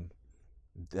dam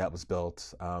that was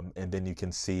built, and then you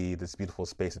can see this beautiful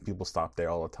space, and people stop there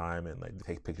all the time and like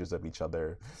take pictures of each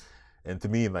other. And to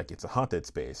me, like, it's a haunted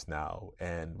space now,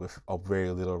 and with a very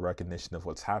little recognition of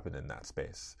what's happened in that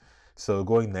space. So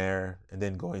going there and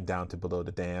then going down to below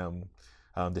the dam,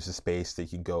 there's a space that you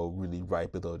can go really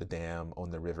right below the dam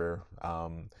on the river.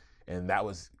 And that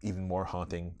was even more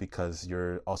haunting because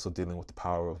you're also dealing with the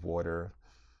power of water,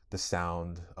 the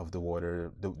sound of the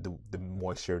water, the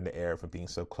moisture in the air from being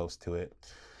so close to it,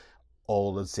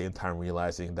 all at the same time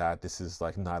realizing that this is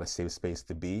like not a safe space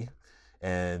to be.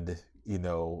 And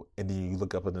and then you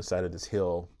look up on the side of this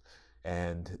hill,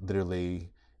 and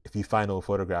literally, if you find old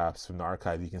photographs from the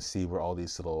archive, you can see where all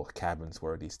these little cabins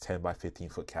were, these 10 by 15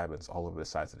 foot cabins all over the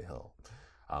sides of the hill,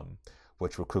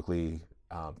 which were quickly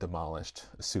demolished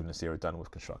as soon as they were done with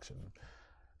construction.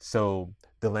 So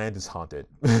the land is haunted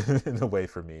in a way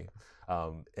for me,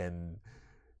 and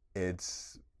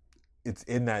it's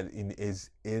in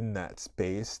that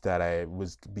space that I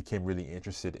became really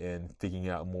interested in figuring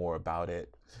out more about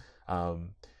it.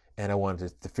 And I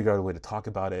wanted to figure out a way to talk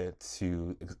about it,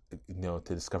 to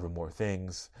discover more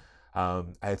things. I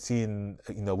had seen,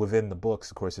 within the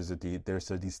books, of course, there's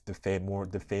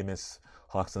the famous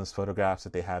Hawks Nest photographs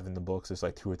that they have in the books. There's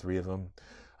like 2 or 3 of them.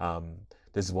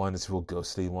 There's one, this real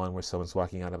ghostly one where someone's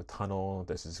walking out of a tunnel.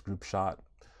 There's this group shot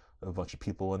of a bunch of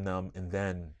people in them. And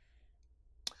then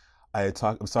I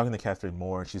was talking to Catherine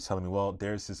Moore, and she's telling me, well,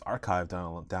 there's this archive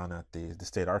down at the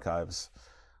state archives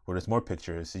where there's more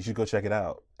pictures. You should go check it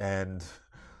out. And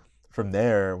from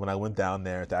there, when I went down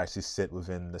there to actually sit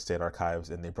within the state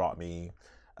archives, and they brought me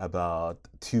about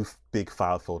 2 big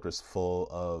file folders full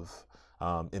of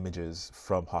images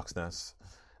from Hawks Nest.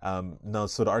 No,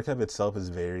 so the archive itself is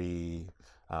very,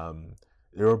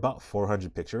 there were about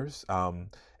 400 pictures.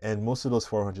 And most of those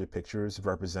 400 pictures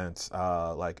represent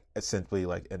essentially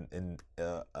like an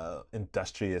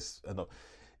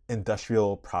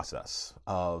industrial process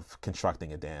of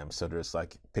constructing a dam. So there's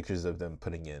like pictures of them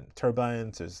putting in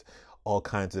turbines. There's all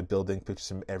kinds of building pictures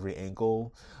from every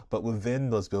angle. But within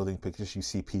those building pictures, you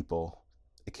see people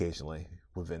occasionally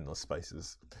within those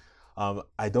spaces.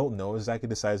 I don't know exactly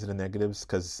the size of the negatives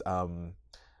because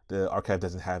the archive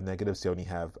doesn't have negatives. They only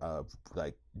have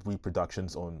like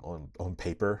reproductions on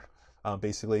paper,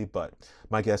 basically. But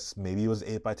my guess, maybe it was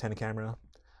 8x10 camera.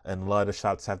 And a lot of the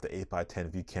shots have the 8x10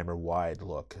 view camera wide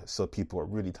look, so people are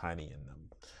really tiny in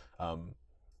them.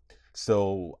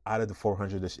 So out of the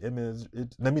 400-ish image,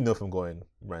 let me know if I'm going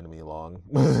randomly long.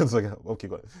 It's like, okay,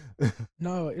 go ahead.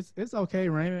 No, it's okay,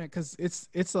 Raymond, because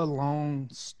it's a long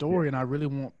Yeah, story, and I really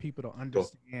want people to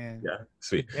cool. understand Yeah,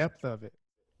 the sweet. depth of it.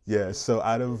 Yeah, so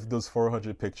out of those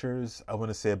 400 pictures, I want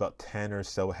to say about 10 or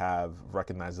so have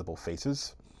recognizable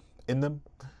faces in them.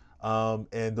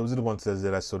 And those are the ones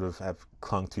that I sort of have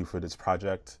clung to for this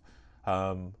project.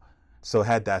 Um, so I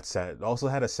had that set. Also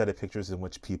had a set of pictures in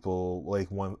which people, like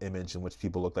one image in which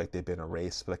people look like they've been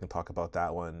erased, but I can talk about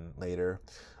that one later.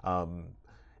 Um,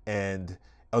 and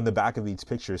on the back of each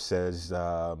picture says,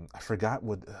 I forgot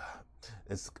what,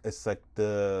 it's like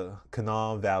the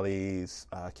Canal Valley's,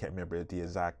 I can't remember the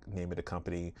exact name of the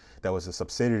company that was a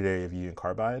subsidiary of Union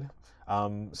Carbide.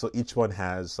 So each one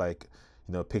has like,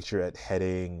 picture at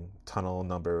heading, tunnel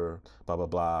number, blah, blah,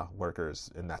 blah,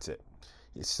 workers, and that's it.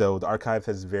 So the archive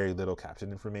has very little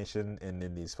caption information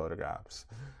in these photographs.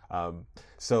 Um,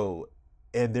 so,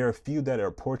 and there are a few that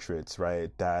are portraits, right,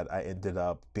 that I ended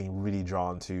up being really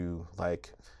drawn to,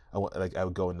 like, I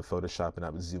would go into Photoshop and I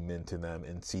would zoom into them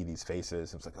and see these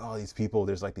faces. It's like, oh, these people,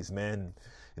 there's like these men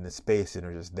in the space and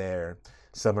they're just there.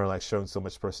 Some are like showing so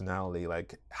much personality.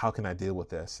 Like, how can I deal with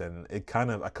this? And I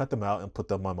cut them out and put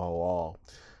them on my wall,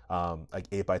 like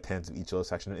 8x10s of each little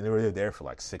section. And they were there for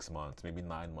like 6 months, maybe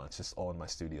 9 months, just on my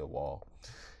studio wall,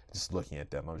 just looking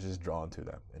at them. I was just drawn to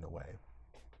them in a way.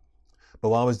 But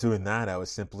while I was doing that, I was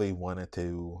simply wanted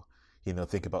to,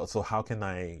 think about, so how can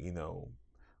I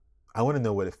want to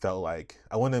know what it felt like.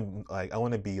 I want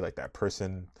to be like that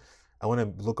person. I want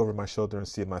to look over my shoulder and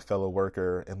see my fellow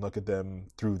worker and look at them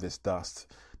through this dust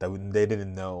that they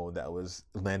didn't know that was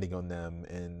landing on them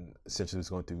and essentially was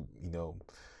going to,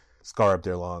 scar up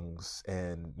their lungs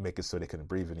and make it so they couldn't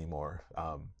breathe anymore.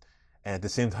 And at the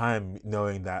same time,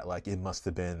 knowing that like it must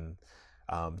have been,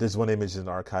 there's one image in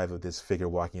the archive of this figure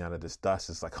walking out of this dust.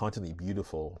 It's like hauntingly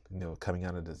beautiful, coming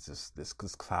out of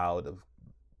this cloud of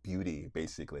beauty.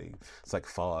 Basically, it's like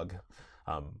fog.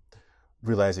 Um,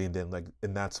 Realizing then like,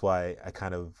 and that's why I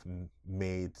kind of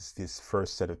made this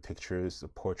first set of pictures, the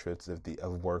portraits of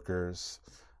workers.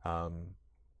 Um,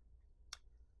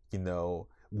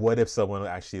 what if someone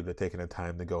actually would have taken the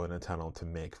time to go in a tunnel to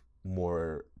make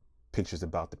more pictures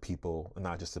about the people and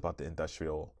not just about the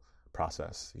industrial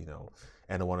process,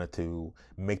 and I wanted to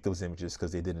make those images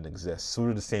because they didn't exist. Sort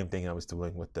of the same thing I was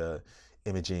doing with the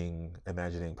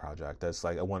imagining project. That's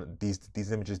like, I wanted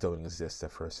these images don't exist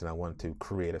at first, and I wanted to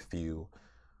create a few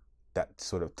that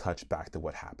sort of touch back to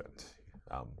what happened.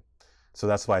 Um, so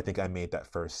that's why I think I made that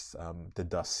first, the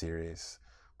Dust series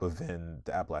within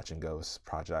the Appalachian Ghosts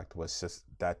project, was just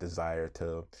that desire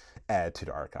to add to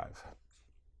the archive.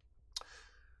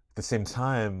 At the same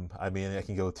time, I mean, I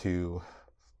can go to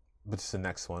what's the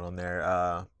next one on there.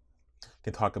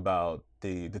 Can talk about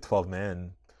the 12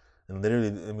 men, and literally,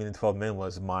 I mean, the 12 men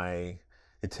was my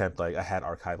attempt. Like, I had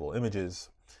archival images,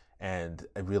 and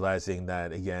realizing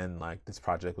that again, like, this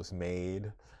project was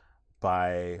made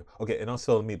by, okay. And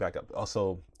also, let me back up.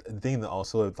 Also, the thing that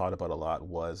also I thought about a lot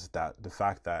was that the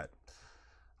fact that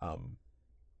um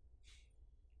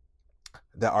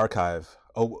that archive.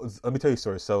 Oh, let me tell you a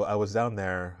story. So I was down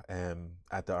there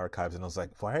at the archives, and I was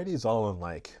like, why are these all in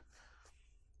like,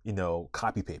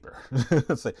 copy paper?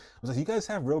 It's like, I was like, you guys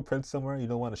have real prints somewhere you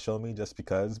don't want to show me just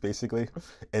because, basically?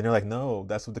 And they're like, no,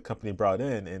 that's what the company brought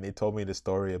in. And they told me the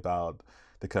story about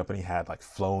the company had like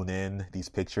flown in these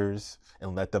pictures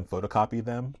and let them photocopy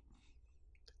them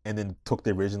and then took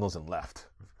the originals and left.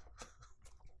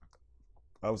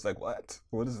 I was like,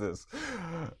 what is this?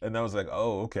 And I was like,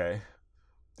 oh, okay.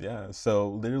 Yeah, so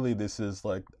literally, this is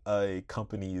like a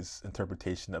company's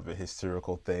interpretation of a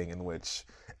historical thing in which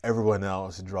everyone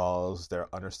else draws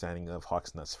their understanding of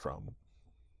Hawksnuts from.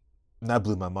 And that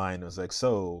blew my mind. It was like,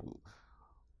 so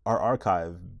our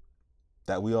archive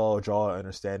that we all draw our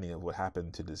understanding of what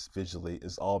happened to this visually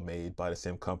is all made by the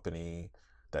same company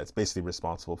that's basically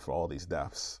responsible for all these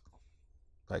deaths.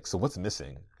 Like, so what's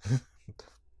missing?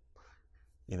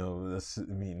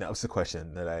 That was the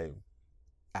question that I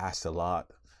asked a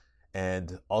lot.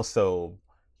 And also,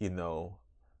 you know,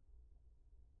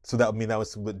 so that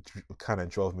was what kind of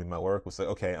drove me in my work, was like,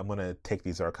 okay, I'm gonna take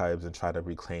these archives and try to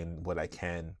reclaim what I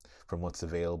can from what's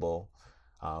available.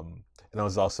 And I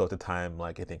was also at the time,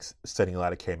 like, I think studying a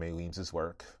lot of Carrie Mae Weems's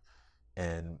work,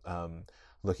 and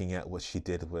looking at what she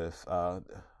did with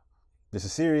there's a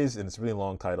series, and it's a really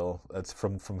long title. It's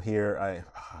from here.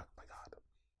 Oh my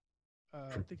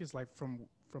I think it's like from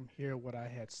here what I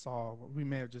had saw. We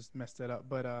may have just messed it up,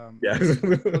 but Yeah.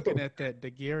 looking at that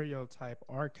daguerreotype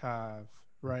archive,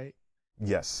 right?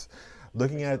 Yes,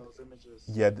 looking With at those images.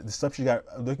 yeah the stuff she got,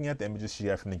 looking at the images she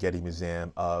got from the Getty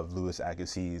Museum of Louis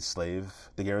Agassiz's slave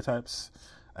daguerreotypes,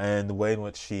 and the way in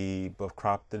which she both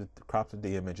cropped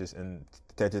the images and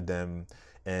edited them,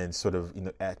 and sort of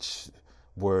etched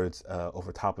words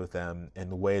over top of them,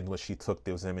 and the way in which she took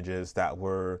those images that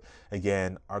were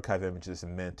again archive images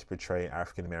meant to portray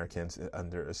African Americans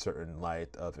under a certain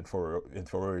light of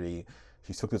inferiority.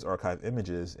 She took those archive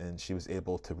images and she was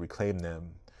able to reclaim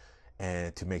them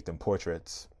and to make them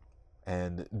portraits.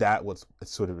 And that was it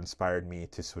sort of inspired me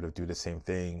to sort of do the same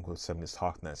thing with some of these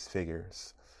Talkness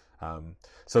figures.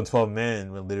 So in 12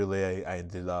 Men, when literally I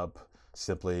ended up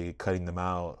simply cutting them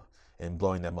out and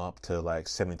blowing them up to like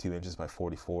 72 inches by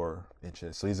 44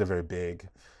 inches. So these are very big.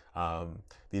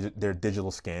 They're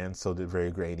digital scans, so they're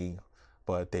very grainy,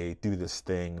 but they do this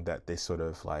thing that they sort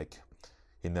of like,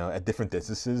 at different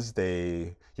distances,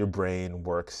 your brain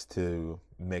works to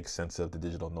make sense of the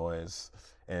digital noise,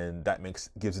 and that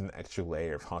gives an extra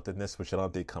layer of hauntedness, which I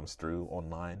don't think comes through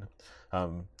online.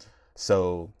 Um,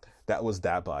 so that was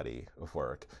that body of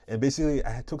work, and basically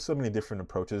I took so many different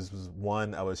approaches.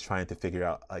 One, I was trying to figure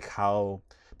out like how,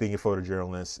 being a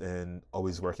photojournalist and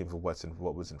always working for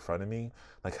what was in front of me,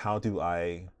 like how do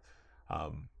I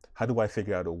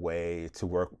figure out a way to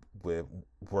work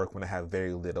when I have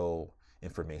very little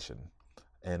information,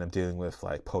 and I'm dealing with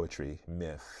like poetry,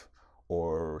 myth,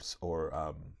 or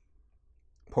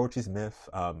poetry's myth,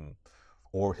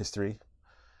 or history.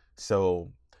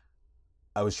 So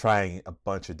I was trying a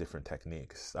bunch of different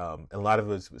techniques. And a lot of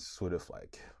it was sort of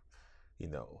like, you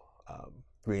know,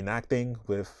 reenacting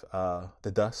with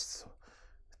the dust,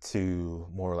 to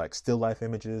more like still life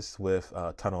images with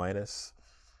tunnelitis.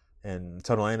 And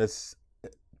tunnelitis,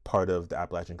 part of the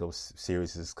Appalachian Ghost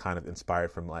series, is kind of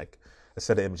inspired from like a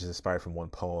set of images inspired from one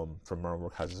poem from Merle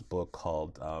Workhouse's book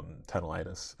called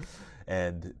Tunnelitis.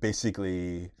 And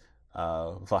basically,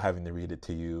 without having to read it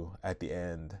to you at the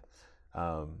end,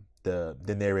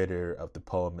 the narrator of the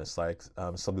poem is like,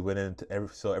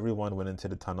 so everyone went into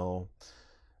the tunnel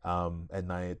at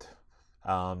night,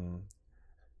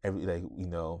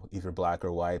 either black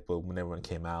or white, but when everyone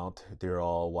came out, they were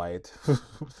all white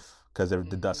because the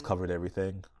dust Mm-hmm. covered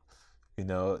everything, you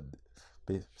know.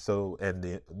 So, and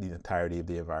the entirety of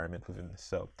the environment within this.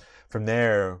 So from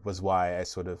there was why I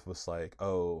sort of was like,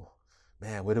 oh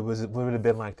man, what would it have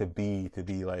been like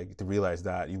to realize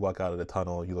that you walk out of the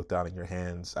tunnel, you look down at your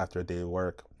hands after a day of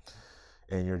work,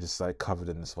 and you're just like covered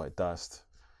in this white dust,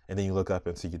 and then you look up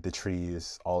and see the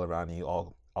trees all around you,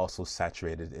 all also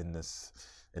saturated in this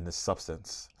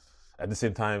substance. At the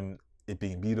same time, it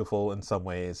being beautiful in some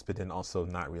ways, but then also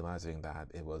not realizing that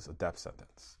it was a death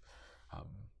sentence. Um,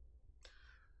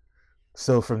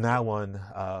 so from that one,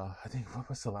 I think, what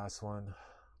was the last one?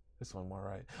 This one more,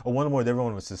 right? Oh, one more. The other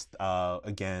one was just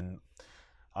again,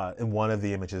 in one of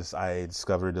the images, I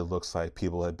discovered it looks like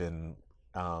people had been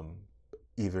um,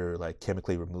 either like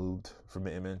chemically removed from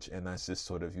the image, and I just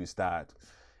sort of used that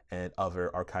and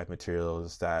other archive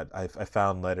materials that I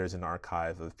found letters in the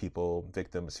archive of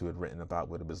victims who had written about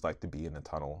what it was like to be in a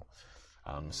tunnel.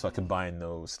 So I combined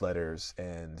those letters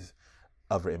and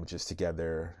other images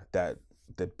together that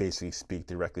basically speak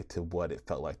directly to what it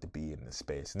felt like to be in this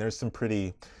space. And there's some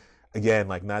pretty, again,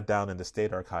 like not down in the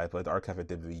state archive, but the archive at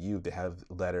WVU, they have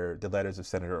the letters of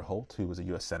Senator Holt, who was a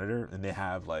U.S. senator, and they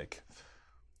have like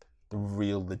the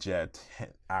real legit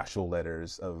actual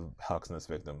letters of Hawksness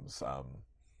victims,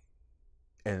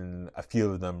 and a few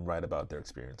of them write about their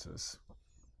experiences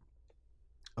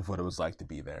of what it was like to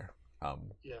be there.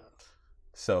 Um, Yeah.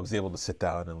 so I was able to sit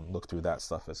down and look through that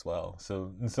stuff as well.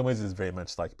 So in some ways, it's very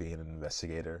much like being an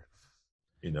investigator.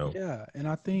 You know. Yeah, and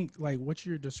I think like what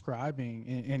you're describing,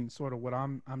 and sort of what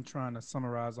I'm trying to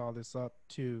summarize all this up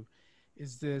to,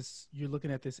 is this: you're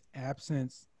looking at this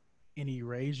absence and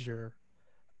erasure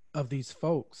of these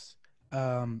folks,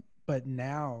 but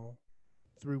now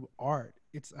through art,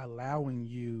 it's allowing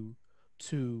you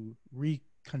to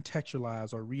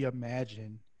recontextualize or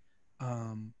reimagine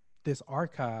um, this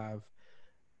archive,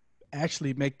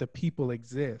 actually make the people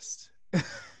exist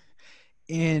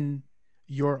in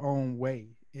your own way.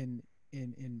 In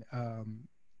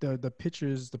the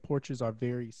pictures, the portraits are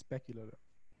very speculative.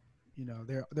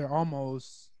 They're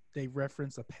almost, they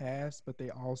reference a past, but they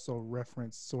also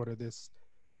reference sort of this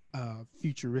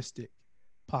futuristic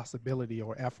possibility,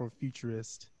 or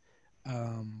Afrofuturist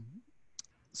um,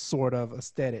 sort of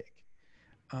aesthetic,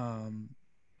 um,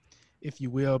 if you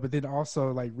will. But then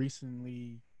also, like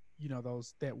recently,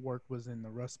 those that work was in the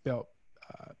Rust Belt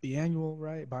biannual,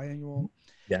 right? Biannual.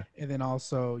 Yeah. And then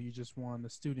also, you just won the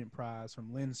student prize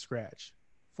from Lens Scratch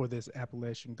for this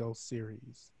Appalachian Ghost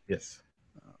series. Yes.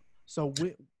 Uh, so,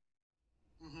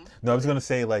 No, I was gonna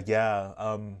say like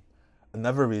yeah.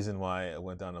 Another reason why I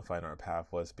went down the fine art path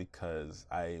was because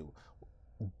I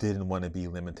didn't want to be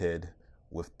limited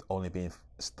with only being.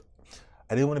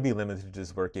 I didn't want to be limited to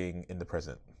just working in the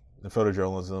present. In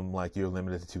photojournalism, like you're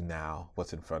limited to now,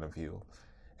 what's in front of you,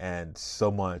 and so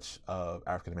much of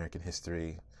African American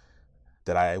history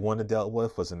that I wanted to deal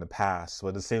with was in the past. But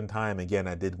at the same time, again,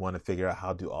 I did want to figure out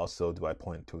how do I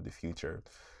point to the future.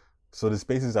 So the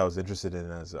spaces I was interested in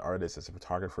as an artist, as a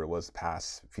photographer, was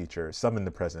past, future, some in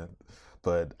the present.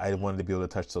 But I wanted to be able to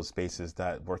touch those spaces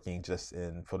that working just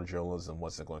in photojournalism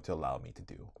wasn't going to allow me to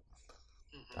do.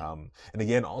 And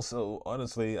again, also,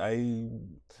 honestly, I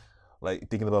like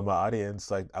thinking about my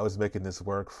audience. Like I was making this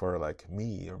work for like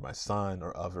me or my son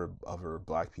or other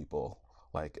Black people.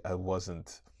 Like I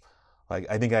wasn't like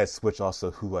I think I switched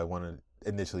also who I wanted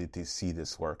initially to see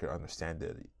this work or understand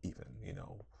it, even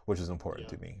which is important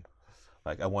to me.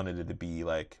 Like I wanted it to be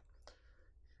like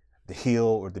the heal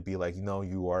or to be like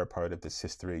you are a part of this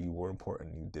history. You were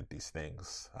important. You did these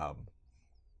things.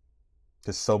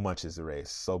 Because so much is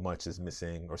erased, so much is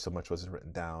missing, or so much wasn't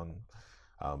written down.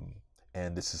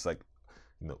 And this is like,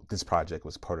 this project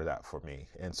was part of that for me,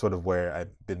 and sort of where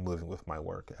I've been moving with my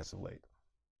work as of late.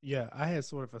 Yeah, I had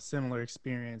sort of a similar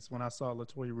experience when I saw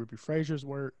Latoya Ruby Frazier's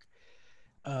work.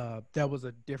 That was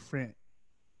a different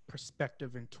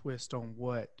perspective and twist on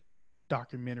what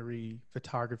documentary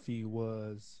photography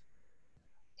was,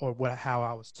 or how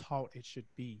I was taught it should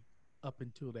be up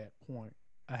until that point.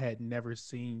 I had never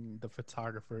seen the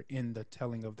photographer in the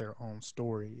telling of their own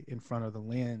story in front of the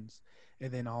lens. And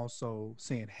then also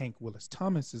seeing Hank Willis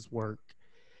Thomas's work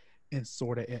and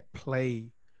sort of at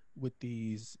play with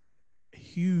these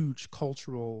huge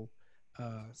cultural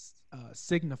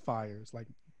signifiers like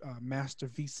Master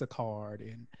Visa card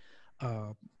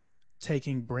and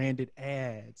taking branded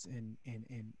ads and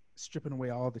stripping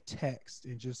away all the text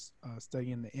and just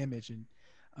studying the image and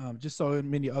just so in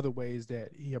many other ways that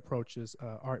he approaches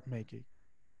art making.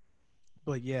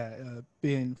 But yeah,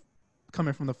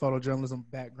 coming from the photojournalism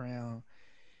background,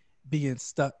 being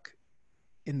stuck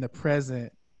in the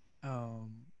present,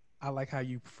 I like how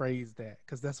you phrased that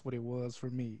because that's what it was for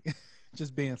me.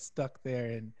 Just being stuck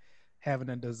there and having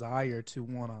a desire to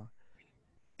want to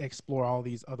explore all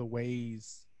these other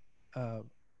ways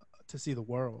to see the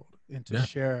world and to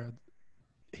share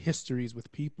histories with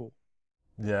people.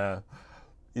 Yeah.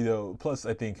 Plus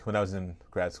I think when I was in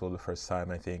grad school the first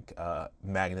time, I think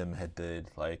Magnum had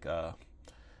did like a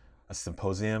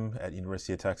symposium at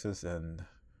University of Texas, and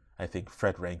I think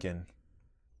Fred Rankin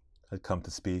had come to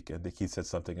speak, and I think he said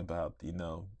something about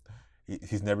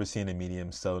he's never seen a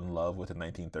medium so in love with the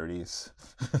 1930s.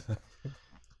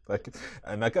 Like,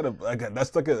 and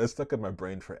that stuck in my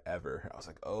brain forever. I was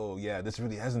like, oh yeah, this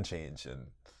really hasn't changed in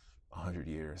 100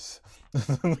 years.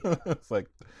 It's like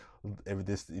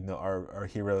our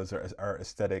heroes, our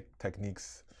aesthetic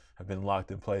techniques have been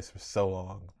locked in place for so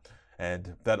long,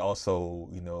 and that also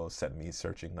set me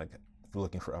searching, like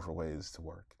looking for other ways to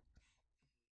work.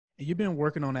 You've been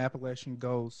working on Appalachian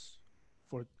Ghosts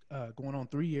for going on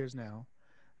 3 years now,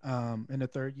 in the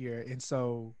third year, and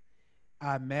so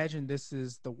I imagine this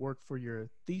is the work for your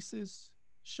thesis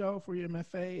show for your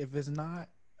MFA. If it's not,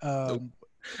 Nope.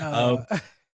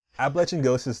 Appalachian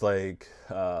Ghost is like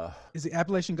is the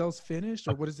Appalachian Ghost finished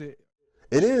or what is it?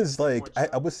 It is like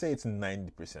I would say it's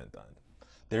 90% done.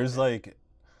 There's like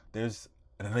there's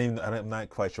I'm not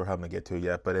quite sure how I'm gonna get to it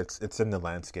yet, but it's in the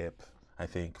landscape. I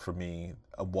think for me,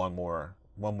 one more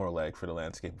leg for the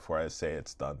landscape before I say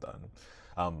it's done.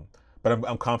 But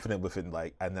I'm confident with it,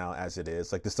 like now as it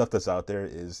is. Like the stuff that's out there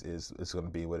is going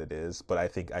to be what it is. But I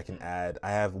think I can add.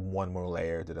 I have one more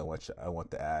layer that I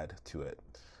want to add to it.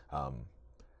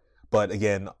 But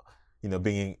again,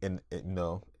 being in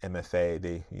MFA,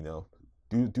 they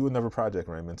do another project,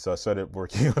 Raymond. So I started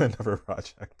working on another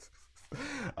project.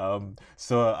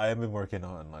 So I have been working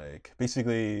on like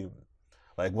basically.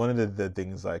 Like one of the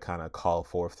things I kind of call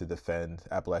forth to defend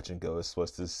Appalachian Ghosts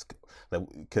was this, like,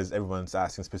 because everyone's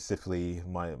asking specifically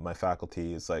my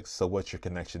faculty is like, so what's your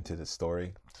connection to this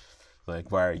story?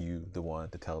 Like, why are you the one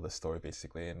to tell this story,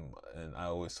 basically? And I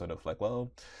always sort of like,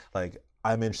 well, like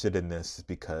I'm interested in this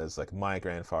because like my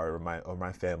grandfather or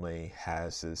my family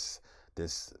has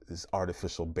this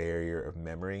artificial barrier of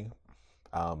memory,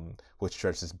 which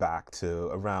stretches back to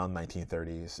around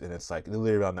 1930s, and it's like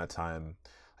literally around that time.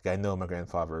 Like I know my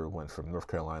grandfather went from North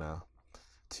Carolina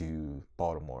to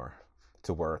Baltimore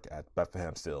to work at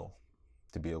Bethlehem Steel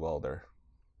to be a welder.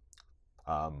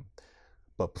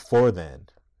 But before then,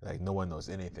 like no one knows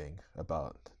anything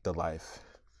about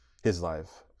his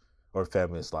life, or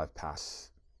family's life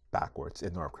past backwards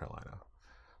in North Carolina.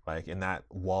 Like, in that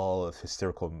wall of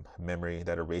historical memory,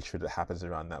 that erasure that happens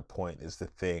around that point is the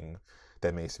thing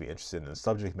that makes me interested in the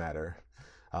subject matter.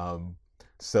 Um,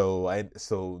 so I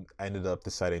ended up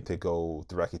deciding to go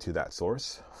directly to that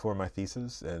source for my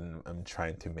thesis, and I'm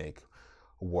trying to make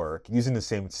work using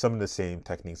some of the same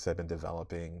techniques I've been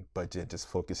developing, but just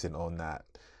focusing on that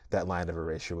line of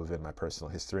erasure within my personal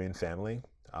history and family.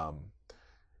 Um,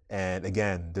 and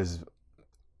again,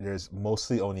 there's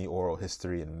mostly only oral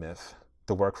history and myth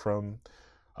to work from.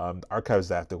 The archives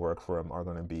that I have to work from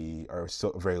are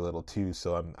so very little too.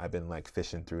 So I've been like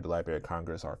fishing through the Library of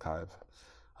Congress archive,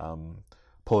 um,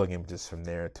 pulling images from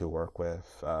there to work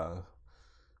with.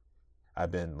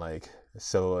 I've been like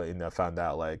found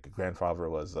out like great grandfather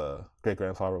was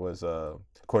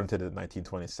according to the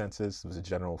 1920 census, was a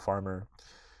general farmer.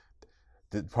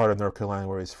 The part of North Carolina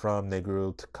where he's from, they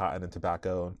grew cotton and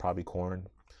tobacco and probably corn.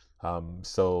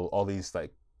 So all these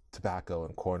like tobacco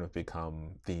and corn have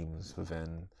become themes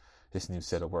within this new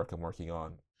set of work I'm working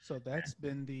on. So that's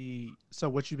been so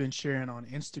what you've been sharing on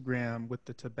Instagram with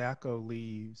the tobacco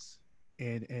leaves,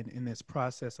 and in this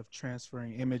process of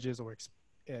transferring images or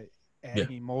uh, Yeah.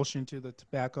 adding emulsion to the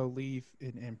tobacco leaf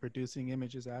and producing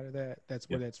images out of that. That's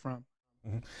Yeah. where that's from.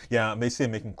 hmm Yeah, I'm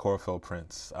basically making chlorophyll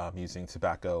prints using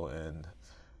tobacco and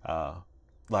uh,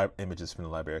 images from the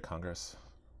Library of Congress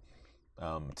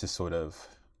to sort of,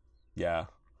 yeah,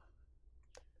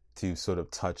 to sort of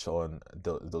touch on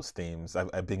those themes.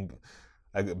 I've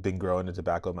been growing the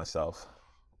tobacco myself,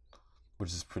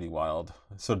 which is pretty wild.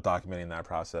 Sort of documenting that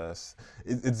process.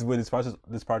 It's with this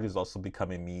project is also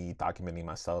becoming me documenting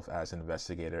myself as an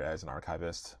investigator, as an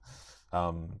archivist,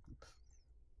 um,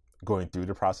 going through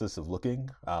the process of looking.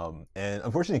 And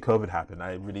unfortunately, COVID happened.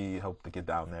 I really hope to get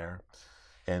down there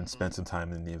and spend some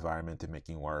time in the environment and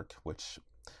making work, which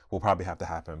will probably have to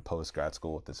happen post grad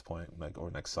school at this point, like or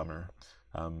next summer,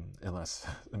 unless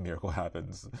a miracle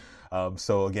happens.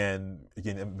 So again,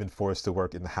 I've been forced to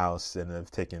work in the house, and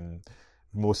I've taken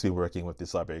mostly working with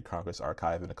this Library of Congress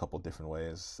archive in a couple different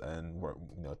ways, and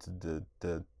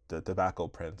the tobacco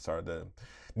prints are the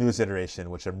newest iteration,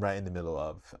 which I'm right in the middle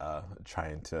of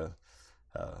trying to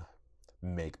uh,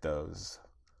 make those.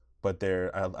 But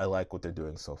I like what they're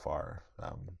doing so far.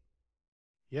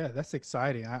 Yeah, that's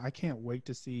exciting. I can't wait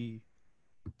to see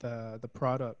the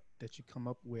product that you come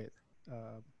up with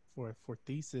for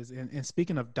thesis. And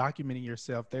speaking of documenting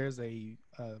yourself, there's a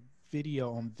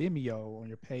video on Vimeo on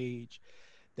your page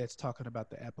that's talking about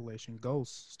the Appalachian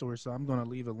Ghost story. So I'm going to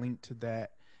leave a link to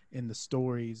that in the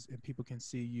stories, and people can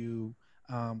see you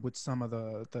with some of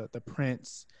the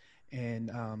prints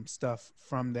and stuff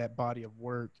from that body of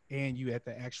work, and you at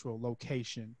the actual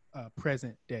location,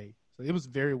 present day. So it was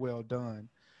very well done,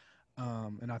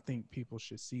 and I think people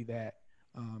should see that.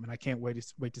 And I can't wait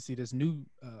to see this new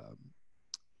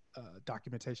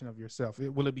documentation of yourself.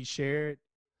 Will it be shared?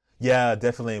 Yeah,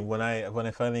 definitely. When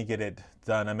I finally get it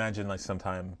done, I imagine like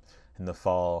sometime in the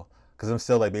fall, because I'm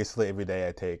still like basically every day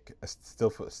I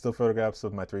still photographs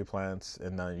of my three plants,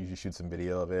 and then usually shoot some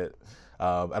video of it.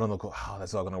 I don't know how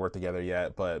that's all gonna work together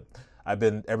yet, but I've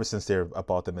been ever since I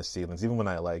bought them as seedlings. Even when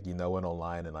I like went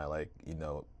online and I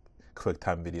quick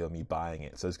time video of me buying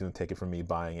it. So it's gonna take it from me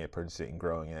buying it, purchasing it, and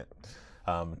growing it,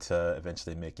 to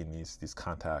eventually making these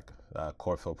contact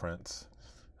chlorophyll prints.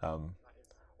 Um,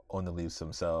 on the leaves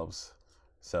themselves.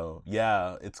 So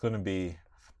yeah, it's gonna be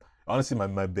honestly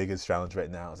my biggest challenge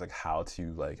right now is like how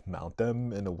to like mount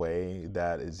them in a way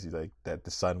that is like that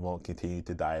the sun won't continue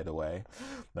to die it away.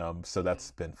 So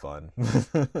that's been fun.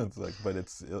 It's like, but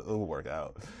it'll work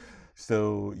out.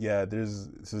 So yeah, there's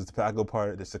the tobacco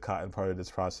part, there's the cotton part of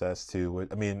this process too.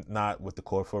 I mean, not with the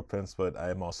chlorophyll prints, but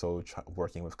I'm also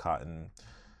working with cotton.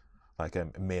 Like I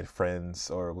made friends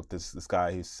or with this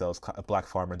guy who sells a black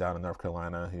farmer down in North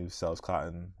Carolina who sells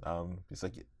cotton. He's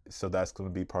like, so that's going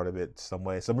to be part of it some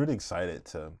way. So I'm really excited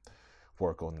to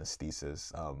work on this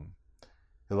thesis. A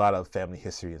lot of family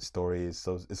history and stories.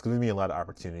 So it's going to be a lot of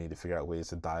opportunity to figure out ways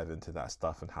to dive into that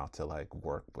stuff and how to like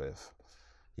work with,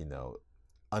 you know,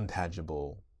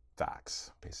 untangible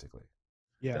facts, basically.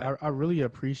 Yeah, I really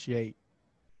appreciate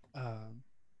um,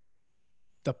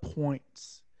 the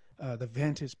points, the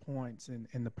vantage points,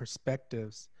 and the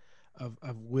perspectives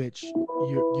of which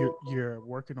you're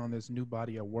working on this new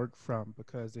body of work from,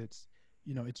 because it's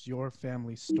your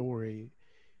family story.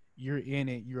 You're in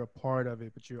it, you're a part of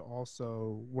it, but you're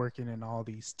also working in all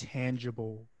these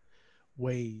tangible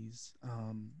ways,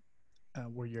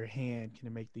 where your hand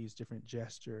can make these different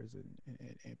gestures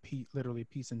and literally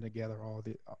piecing together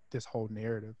this whole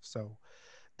narrative. So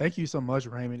thank you so much,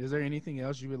 Raymond. Is there anything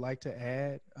else you would like to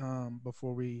add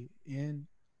before we end?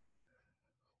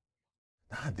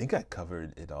 I think I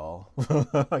covered it all.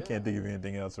 I can't think of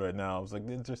anything else right now. I was like,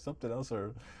 is there something else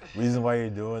or reason why you're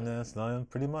doing this? No,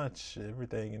 pretty much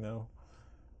everything,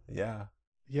 Yeah.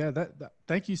 Yeah,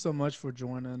 thank you so much for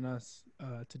joining us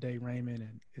today, Raymond.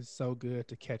 And it's so good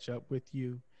to catch up with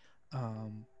you.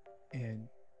 Um, and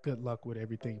good luck with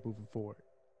everything moving forward.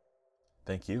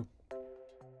 Thank you.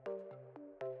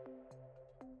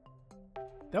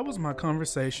 That was my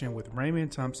conversation with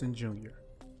Raymond Thompson Jr.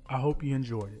 I hope you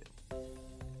enjoyed it.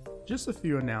 Just a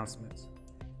few announcements.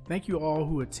 Thank you all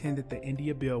who attended the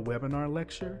India Bill webinar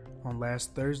lecture on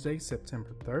last Thursday,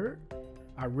 September 3rd.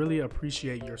 I really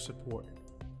appreciate your support.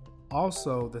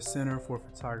 Also, the Center for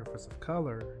Photographers of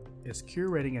Color is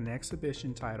curating an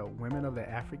exhibition titled Women of the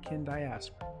African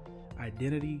Diaspora: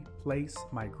 Identity, Place,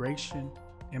 Migration,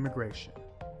 Immigration,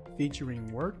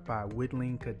 featuring work by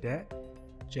Whitleen Cadet,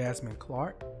 Jasmine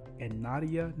Clark, and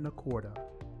Nadia Nakorda.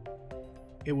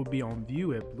 It will be on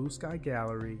view at Blue Sky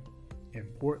Gallery in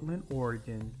Portland,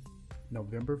 Oregon,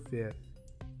 November 5th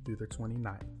through the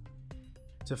 29th.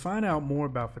 To find out more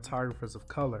about photographers of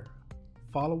color,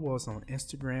 follow us on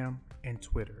Instagram and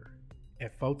Twitter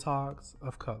at Photogs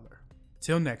of Color.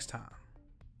 Till next time.